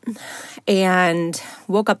that and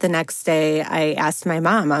woke up the next day. I asked my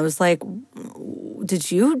mom, I was like, did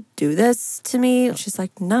you do this to me? She's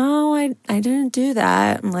like, no, I didn't do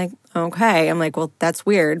that. I'm like, okay. I'm like, well, that's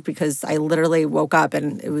weird because I literally woke up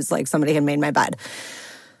and it was like somebody had made my bed.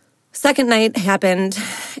 Second night happened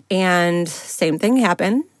and same thing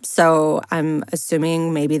happened. So I'm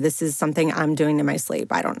assuming maybe this is something I'm doing in my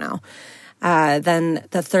sleep. I don't know. Then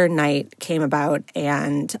the third night came about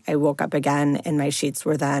and I woke up again and my sheets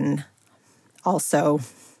were then also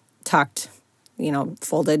tucked,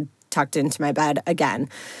 folded, tucked into my bed again.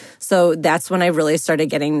 So that's when I really started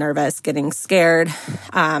getting nervous, getting scared,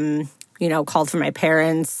 called for my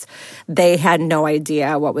parents. They had no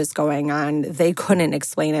idea what was going on. They couldn't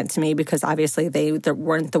explain it to me because obviously they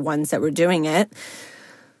weren't the ones that were doing it.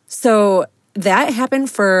 So that happened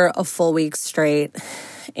for a full week straight.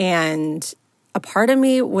 And a part of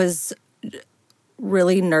me was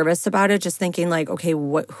really nervous about it, just thinking like, okay,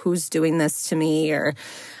 who's doing this to me or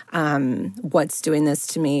what's doing this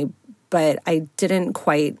to me? But I didn't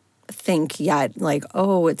quite think yet like,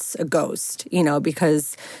 oh, it's a ghost,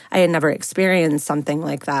 because I had never experienced something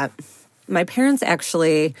like that. My parents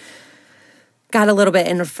actually got a little bit of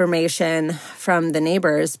information from the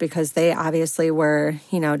neighbors because they obviously were,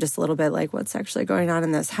 just a little bit like what's actually going on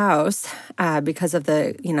in this house because of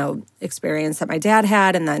the, experience that my dad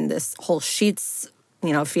had and then this whole sheets,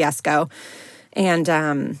 fiasco.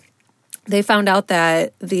 And they found out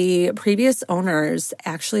that the previous owners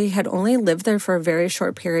actually had only lived there for a very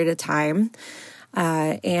short period of time.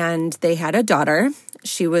 And they had a daughter.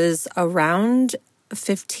 She was around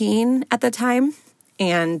 15 at the time.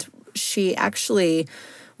 And she actually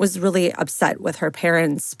was really upset with her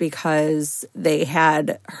parents because they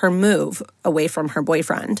had her move away from her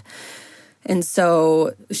boyfriend. And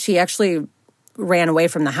so she actually ran away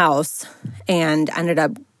from the house and ended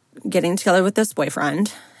up getting together with this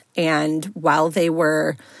boyfriend. And while they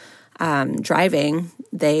were driving,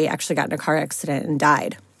 they actually got in a car accident and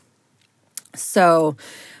died. So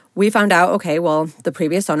we found out, okay, well, the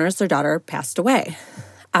previous owners, their daughter passed away.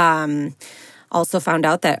 Also found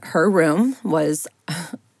out that her room was,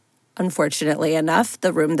 unfortunately enough,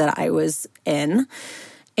 the room that I was in.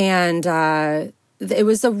 And it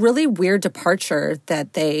was a really weird departure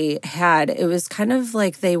that they had. It was kind of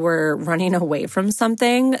like they were running away from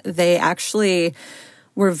something. They actually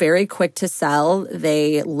were very quick to sell.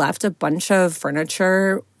 They left a bunch of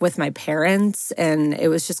furniture with my parents, and it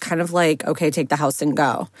was just kind of like, okay, take the house and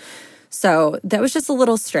go. So that was just a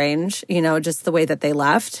little strange, just the way that they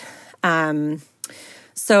left.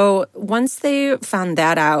 So once they found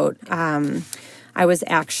that out, I was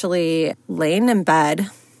actually laying in bed,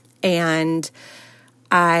 and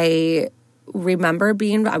I remember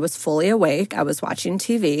I was fully awake. I was watching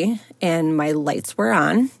TV, and my lights were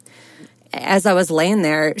on. As I was laying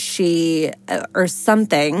there, she or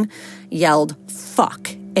something yelled, "fuck,"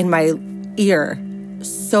 in my ear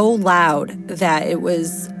so loud that it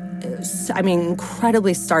was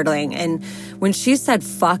incredibly startling. And when she said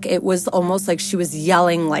fuck, it was almost like she was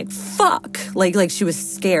yelling like fuck, like she was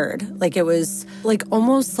scared. Like it was like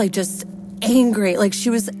almost like just angry. Like she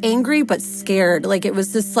was angry but scared. Like it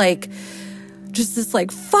was this like just this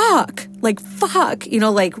like fuck, you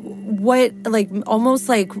know, like what, like almost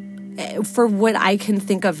like for what I can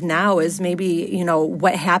think of now is maybe, you know,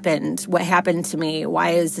 what happened to me?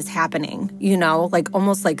 Why is this happening? You know, like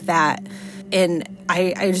almost like that. And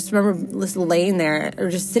I just remember laying there or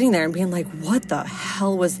just sitting there and being like, what the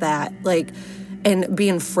hell was that? Like, and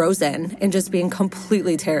being frozen and just being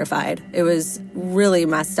completely terrified. It was really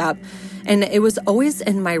messed up. And it was always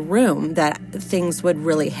in my room that things would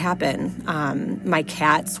really happen. My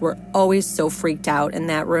cats were always so freaked out in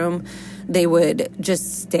that room. They would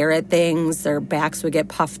just stare at things. Their backs would get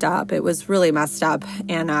puffed up. It was really messed up.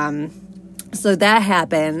 And so that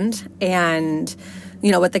happened. And,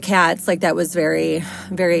 you know, with the cats, like that was very,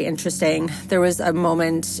 very interesting. There was a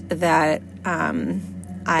moment that when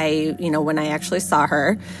I actually saw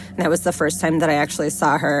her, and that was the first time that I actually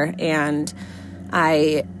saw her, and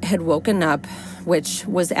I had woken up, which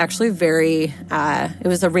was actually it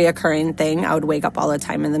was a reoccurring thing. I would wake up all the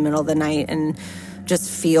time in the middle of the night and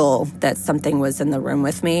just feel that something was in the room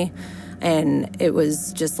with me. And it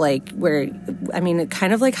was just like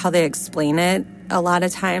kind of like how they explain it a lot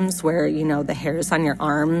of times where, you know, the hairs on your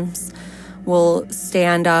arms will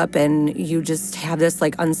stand up and you just have this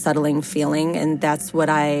like unsettling feeling. And that's what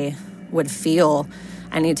I would feel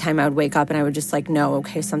anytime I would wake up, and I would just like, no,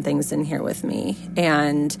 okay, something's in here with me.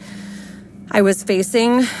 And I was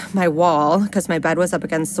facing my wall because my bed was up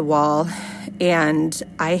against the wall, and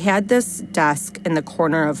I had this desk in the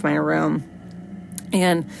corner of my room.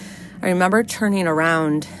 And I remember turning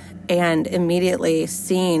around and immediately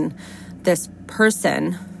seeing this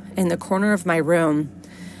person in the corner of my room.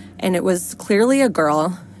 And it was clearly a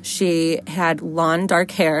girl. She had long, dark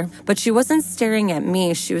hair, but she wasn't staring at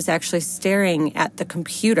me. She was actually staring at the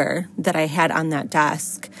computer that I had on that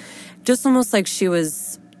desk. Just almost like she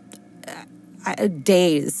was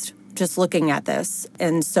dazed just looking at this.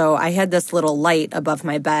 And so I had this little light above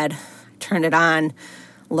my bed, turned it on,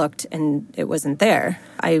 looked, and it wasn't there.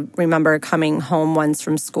 I remember coming home once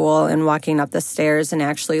from school and walking up the stairs and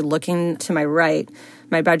actually looking to my right.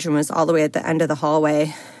 My bedroom was all the way at the end of the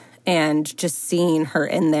hallway, and just seeing her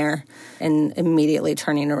in there and immediately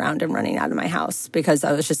turning around and running out of my house because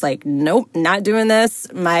I was just like, nope, not doing this.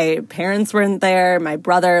 My parents weren't there. My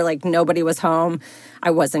brother, like nobody was home.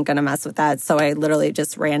 I wasn't going to mess with that. So I literally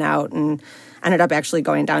just ran out and ended up actually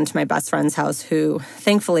going down to my best friend's house, who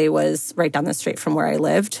thankfully was right down the street from where I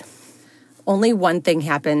lived. Only one thing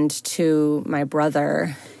happened to my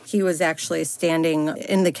brother. He was actually standing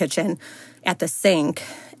in the kitchen at the sink,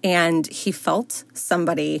 and he felt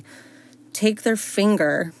somebody take their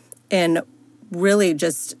finger and really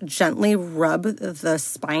just gently rub the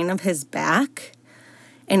spine of his back.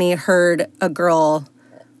 And he heard a girl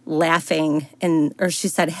laughing, or she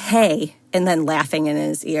said, hey, and then laughing in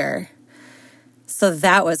his ear. So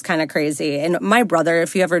that was kind of crazy. And my brother,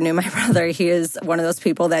 if you ever knew my brother, he is one of those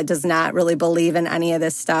people that does not really believe in any of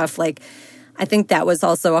this stuff. Like, I think that was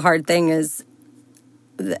also a hard thing, is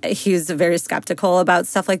he's very skeptical about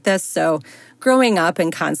stuff like this. So growing up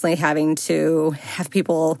and constantly having to have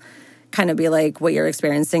people kind of be like, what you're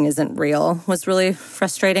experiencing isn't real, was really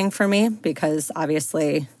frustrating for me, because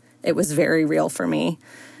obviously it was very real for me.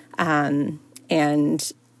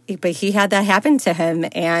 But he had that happen to him.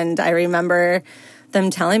 And I remember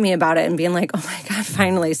them telling me about it and being like, oh my God,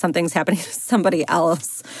 finally something's happening to somebody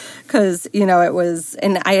else. Because, you know, it was,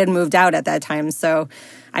 and I had moved out at that time. So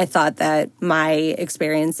I thought that my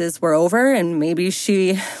experiences were over and maybe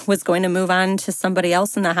she was going to move on to somebody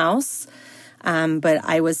else in the house. But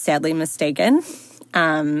I was sadly mistaken.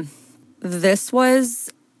 This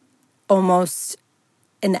was almost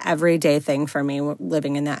an everyday thing for me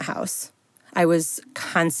living in that house. I was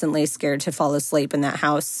constantly scared to fall asleep in that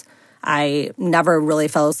house. I never really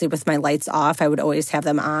fell asleep with my lights off. I would always have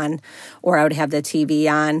them on, or I would have the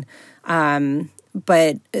TV on.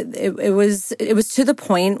 But it was to the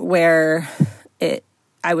point where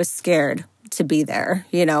I was scared to be there,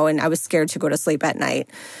 you know, and I was scared to go to sleep at night.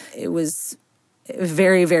 It was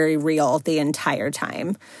very, very real the entire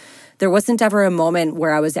time. There wasn't ever a moment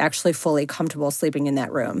where I was actually fully comfortable sleeping in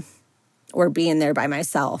that room or being there by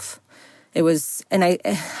myself. It was, and I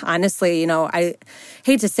honestly, you know, I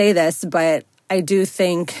hate to say this, but I do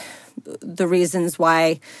think the reasons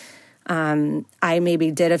why I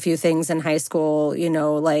maybe did a few things in high school, you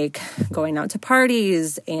know, like going out to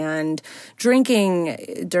parties and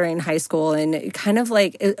drinking during high school, and kind of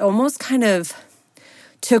like it almost kind of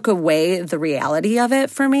took away the reality of it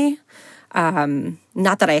for me.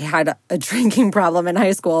 Not that I had a drinking problem in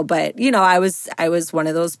high school, but, you know, I was one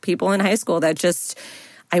of those people in high school that just,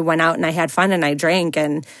 I went out and I had fun and I drank.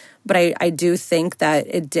 But I do think that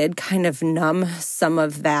it did kind of numb some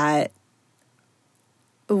of that,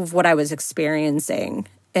 of what I was experiencing.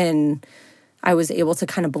 And I was able to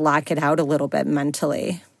kind of block it out a little bit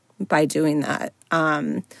mentally by doing that.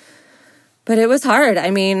 But it was hard.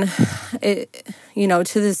 I mean, you know,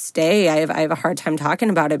 to this day, I have a hard time talking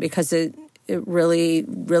about it because it really,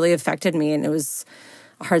 really affected me. And it was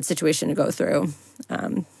a hard situation to go through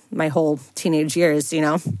my whole teenage years, you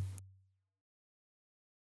know.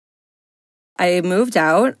 I moved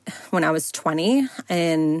out when I was 20,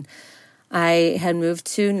 and I had moved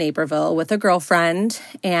to Naperville with a girlfriend,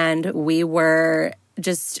 and we were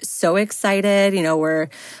just so excited. You know, we're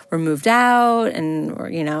moved out, and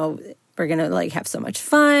we're gonna like have so much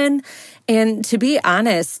fun. And to be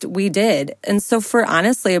honest, we did. And so for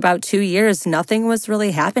honestly about 2 years, nothing was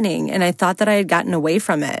really happening. And I thought that I had gotten away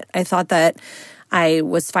from it. I thought that I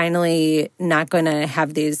was finally not going to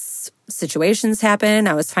have these situations happen.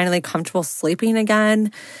 I was finally comfortable sleeping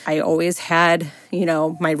again. I always had, you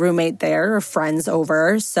know, my roommate there or friends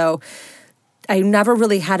over. So I never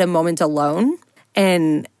really had a moment alone.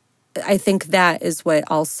 And I think that is what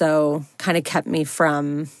also kind of kept me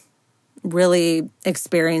from really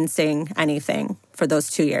experiencing anything for those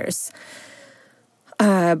 2 years.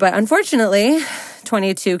 But unfortunately,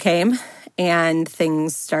 22 came and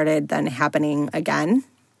things started then happening again.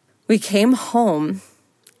 We came home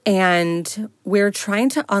and we were trying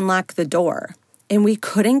to unlock the door and we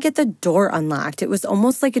couldn't get the door unlocked. It was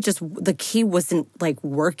almost like the key wasn't like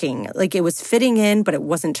working. Like it was fitting in, but it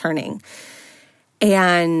wasn't turning.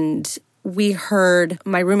 And we heard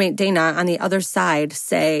my roommate Dana on the other side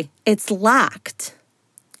say, "It's locked."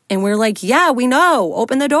 And we're like, "Yeah, we know.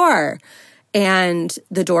 Open the door." And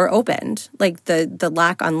the door opened, like the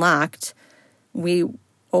lock unlocked. We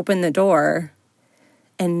opened the door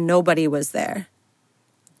and nobody was there.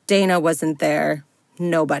 Dana wasn't there.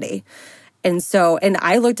 Nobody. And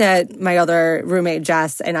I looked at my other roommate,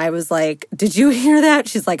 Jess, and I was like, "Did you hear that?"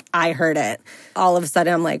 She's like, "I heard it." All of a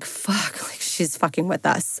sudden, I'm like, fuck, like she's fucking with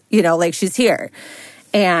us. You know, like she's here.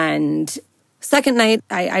 And second night,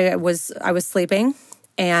 I was sleeping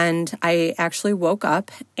and I actually woke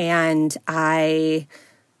up and I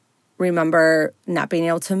remember not being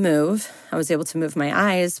able to move. I was able to move my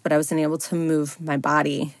eyes, but I wasn't able to move my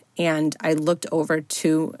body. And I looked over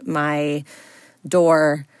to my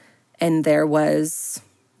door and there was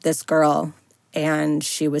this girl and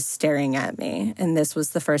she was staring at me. And this was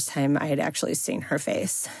the first time I had actually seen her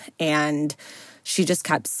face. And she just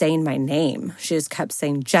kept saying my name. She just kept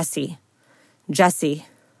saying, "Jessie, Jessie,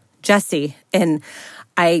 Jessie." And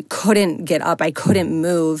I couldn't get up. I couldn't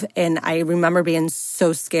move. And I remember being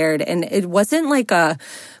so scared. And it wasn't like a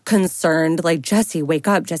concerned, like, "Jessie, wake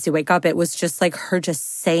up, Jessie, wake up." It was just like her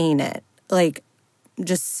just saying it, like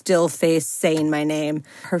just still face saying my name.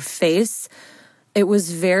 Her face, it was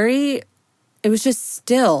just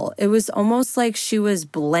still. It was almost like she was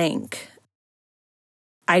blank.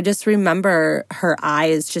 I just remember her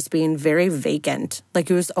eyes just being very vacant. Like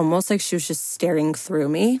it was almost like she was just staring through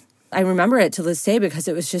me. I remember it to this day because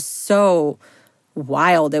it was just so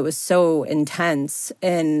wild. It was so intense.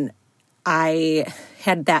 And I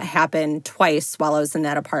had that happen twice while I was in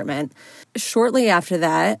that apartment. Shortly after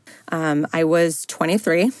that, I was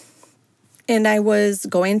 23 and I was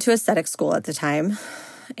going to aesthetic school at the time.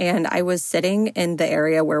 And I was sitting in the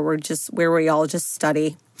area where we all just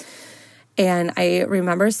study. And I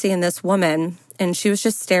remember seeing this woman and she was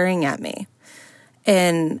just staring at me.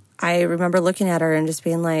 And I remember looking at her and just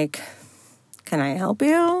being like, "Can I help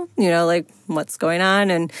you? You know, like, what's going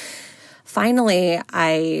on?" And finally,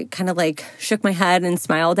 I kind of like shook my head and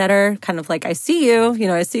smiled at her, kind of like, "I see you,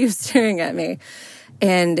 I see you staring at me."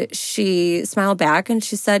 And she smiled back and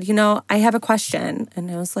she said, "I have a question."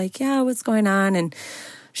 And I was like, "Yeah, what's going on?" And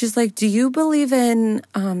she's like, "Do you believe in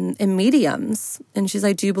mediums?" And she's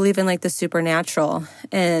like, "Do you believe in like the supernatural?"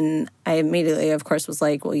 And I immediately, of course, was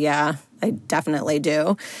like, "Well, yeah, I definitely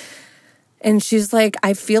do." And she's like,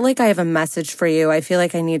 "I feel like I have a message for you. I feel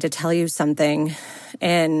like I need to tell you something."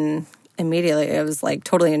 And immediately I was like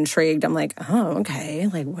totally intrigued. I'm like, "Oh, okay.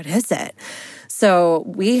 Like, what is it?" So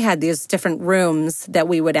we had these different rooms that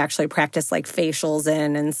we would actually practice like facials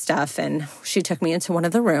in and stuff. And she took me into one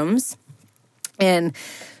of the rooms. And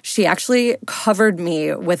she actually covered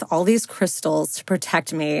me with all these crystals to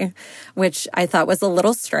protect me, which I thought was a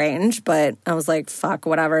little strange, but I was like, fuck,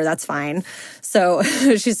 whatever, that's fine. So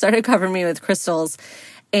she started covering me with crystals.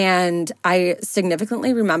 And I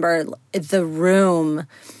significantly remember the room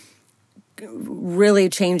really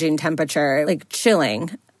changing temperature, like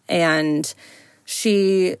chilling. And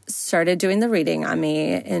she started doing the reading on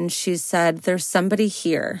me, and she said, there's somebody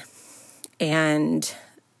here, and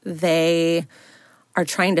they are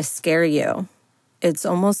trying to scare you. It's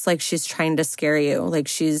almost like she's trying to scare you. Like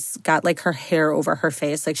she's got like her hair over her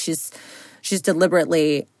face. Like she's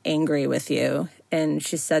deliberately angry with you. And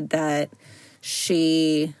she said that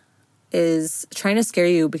she is trying to scare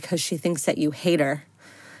you because she thinks that you hate her.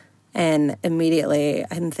 And immediately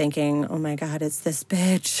I'm thinking, oh my God, it's this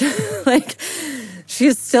bitch. Like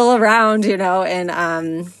she's still around, you know?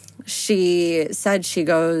 And she said, she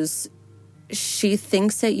goes, she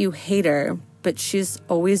thinks that you hate her, but she's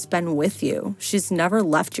always been with you. She's never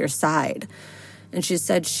left your side. And she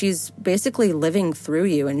said she's basically living through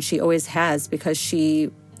you, and she always has, because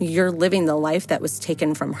you're living the life that was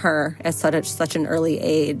taken from her at such an early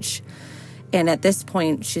age. And at this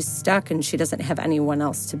point, she's stuck and she doesn't have anyone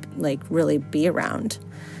else to like really be around.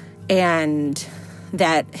 And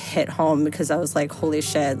that hit home because I was like, holy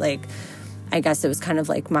shit. Like, I guess it was kind of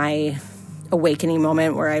like my awakening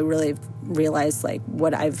moment where I really realized like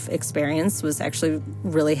what I've experienced was actually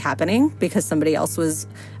really happening because somebody else was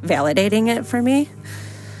validating it for me.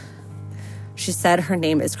 She said her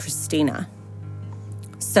name is Christina.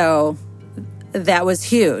 So that was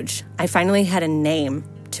huge. I finally had a name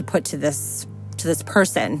to put to this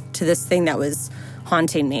person, to this thing that was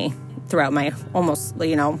haunting me throughout my almost,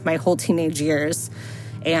 my whole teenage years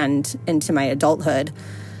and into my adulthood.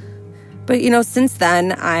 But, since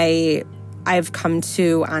then, I've come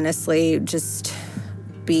to honestly just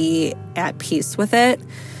be at peace with it.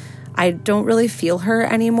 I don't really feel her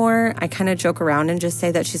anymore. I kind of joke around and just say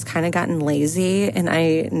that she's kind of gotten lazy, and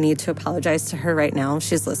I need to apologize to her right now if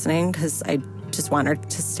she's listening because I just want her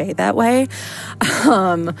to stay that way.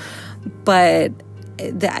 But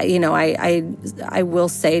I will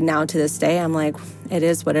say now to this day, I'm like, it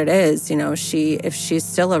is what it is. If she's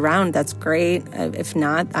still around, that's great. If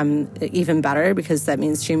not, I'm even better because that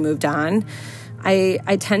means she moved on.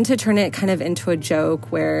 I tend to turn it kind of into a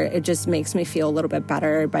joke where it just makes me feel a little bit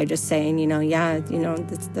better by just saying,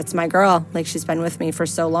 that's my girl. Like she's been with me for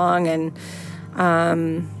so long.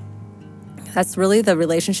 And, that's really the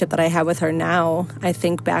relationship that I have with her now. I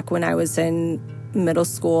think back when I was in middle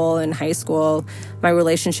school and high school, my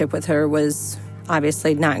relationship with her was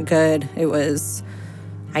obviously not good.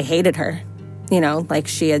 I hated her, like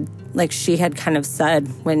she had kind of said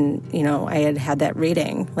when, I had that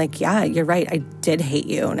reading, like, yeah, you're right. I did hate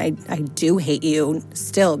you. And I do hate you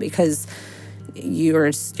still because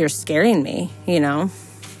you're scaring me,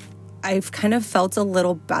 I've kind of felt a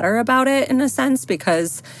little better about it in a sense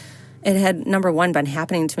because it had, number one, been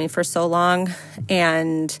happening to me for so long.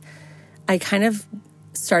 And I kind of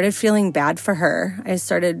started feeling bad for her. I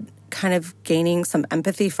started kind of gaining some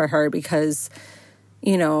empathy for her because,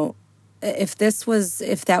 if that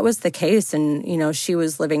was the case and, she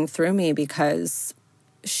was living through me because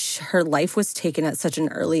her life was taken at such an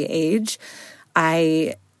early age,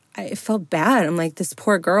 I felt bad. I'm like, this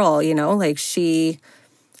poor girl, like she's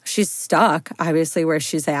stuck, obviously, where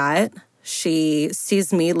she's at. She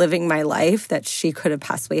sees me living my life that she could have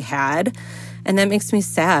possibly had. And that makes me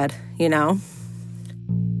sad,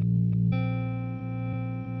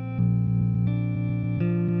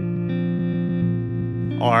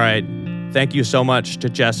 All right. Thank you so much to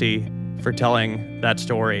Jessie for telling that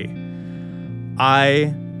story.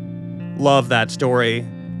 I love that story.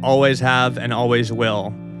 Always have and always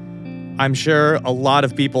will. I'm sure a lot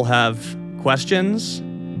of people have questions.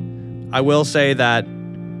 I will say that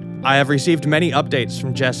I have received many updates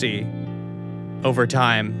from Jessie over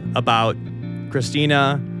time about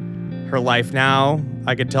Christina, her life now.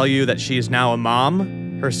 I could tell you that she's now a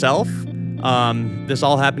mom herself. This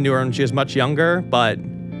all happened to her when she was much younger, but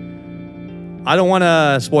I don't want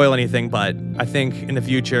to spoil anything, but I think in the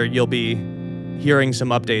future you'll be hearing some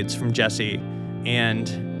updates from Jessie,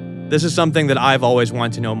 and this is something that I've always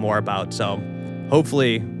wanted to know more about, so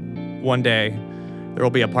hopefully one day there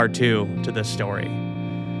will be a part 2 to this story.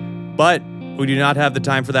 But we do not have the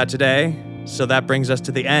time for that today, so that brings us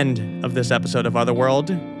to the end of this episode of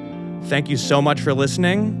Otherworld. Thank you so much for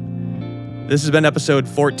listening. This has been episode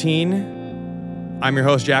 14. I'm your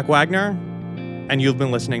host, Jack Wagner, and you've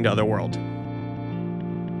been listening to Otherworld.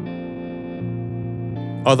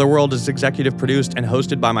 Otherworld is executive produced and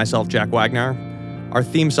hosted by myself, Jack Wagner. Our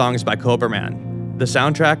theme song is by Cobra Man. The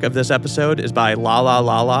soundtrack of this episode is by La La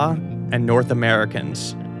La La and North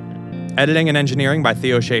Americans. Editing and engineering by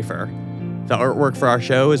Theo Schaefer. The artwork for our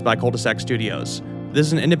show is by Cul-de-sac Studios. This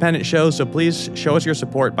is an independent show, so please show us your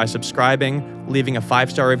support by subscribing, leaving a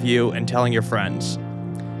 5-star review, and telling your friends.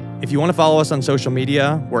 If you want to follow us on social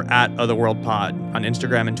media, we're at OtherworldPod on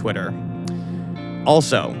Instagram and Twitter.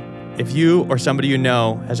 Also, if you or somebody you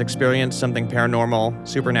know has experienced something paranormal,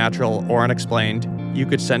 supernatural, or unexplained, you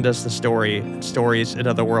could send us the story at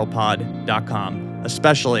stories@otherworldpod.com,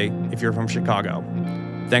 especially if you're from Chicago.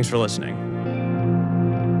 Thanks for listening.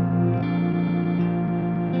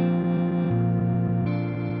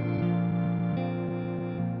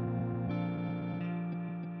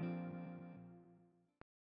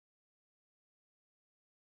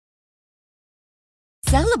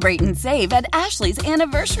 Celebrate and save at Ashley's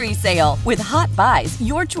Anniversary Sale. With Hot Buys,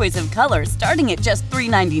 your choice of colors starting at just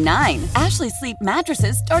 $3.99. Ashley Sleep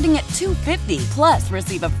mattresses starting at $2.50. Plus,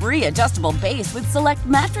 receive a free adjustable base with select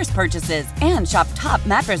mattress purchases. And shop top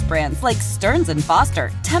mattress brands like Stearns &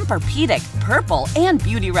 Foster, Tempur-Pedic, Purple, and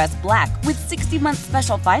Beautyrest Black with 60-month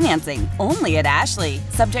special financing. Only at Ashley.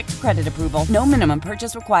 Subject to credit approval. No minimum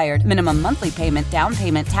purchase required. Minimum monthly payment, down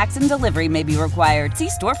payment, tax, and delivery may be required. See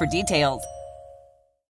store for details.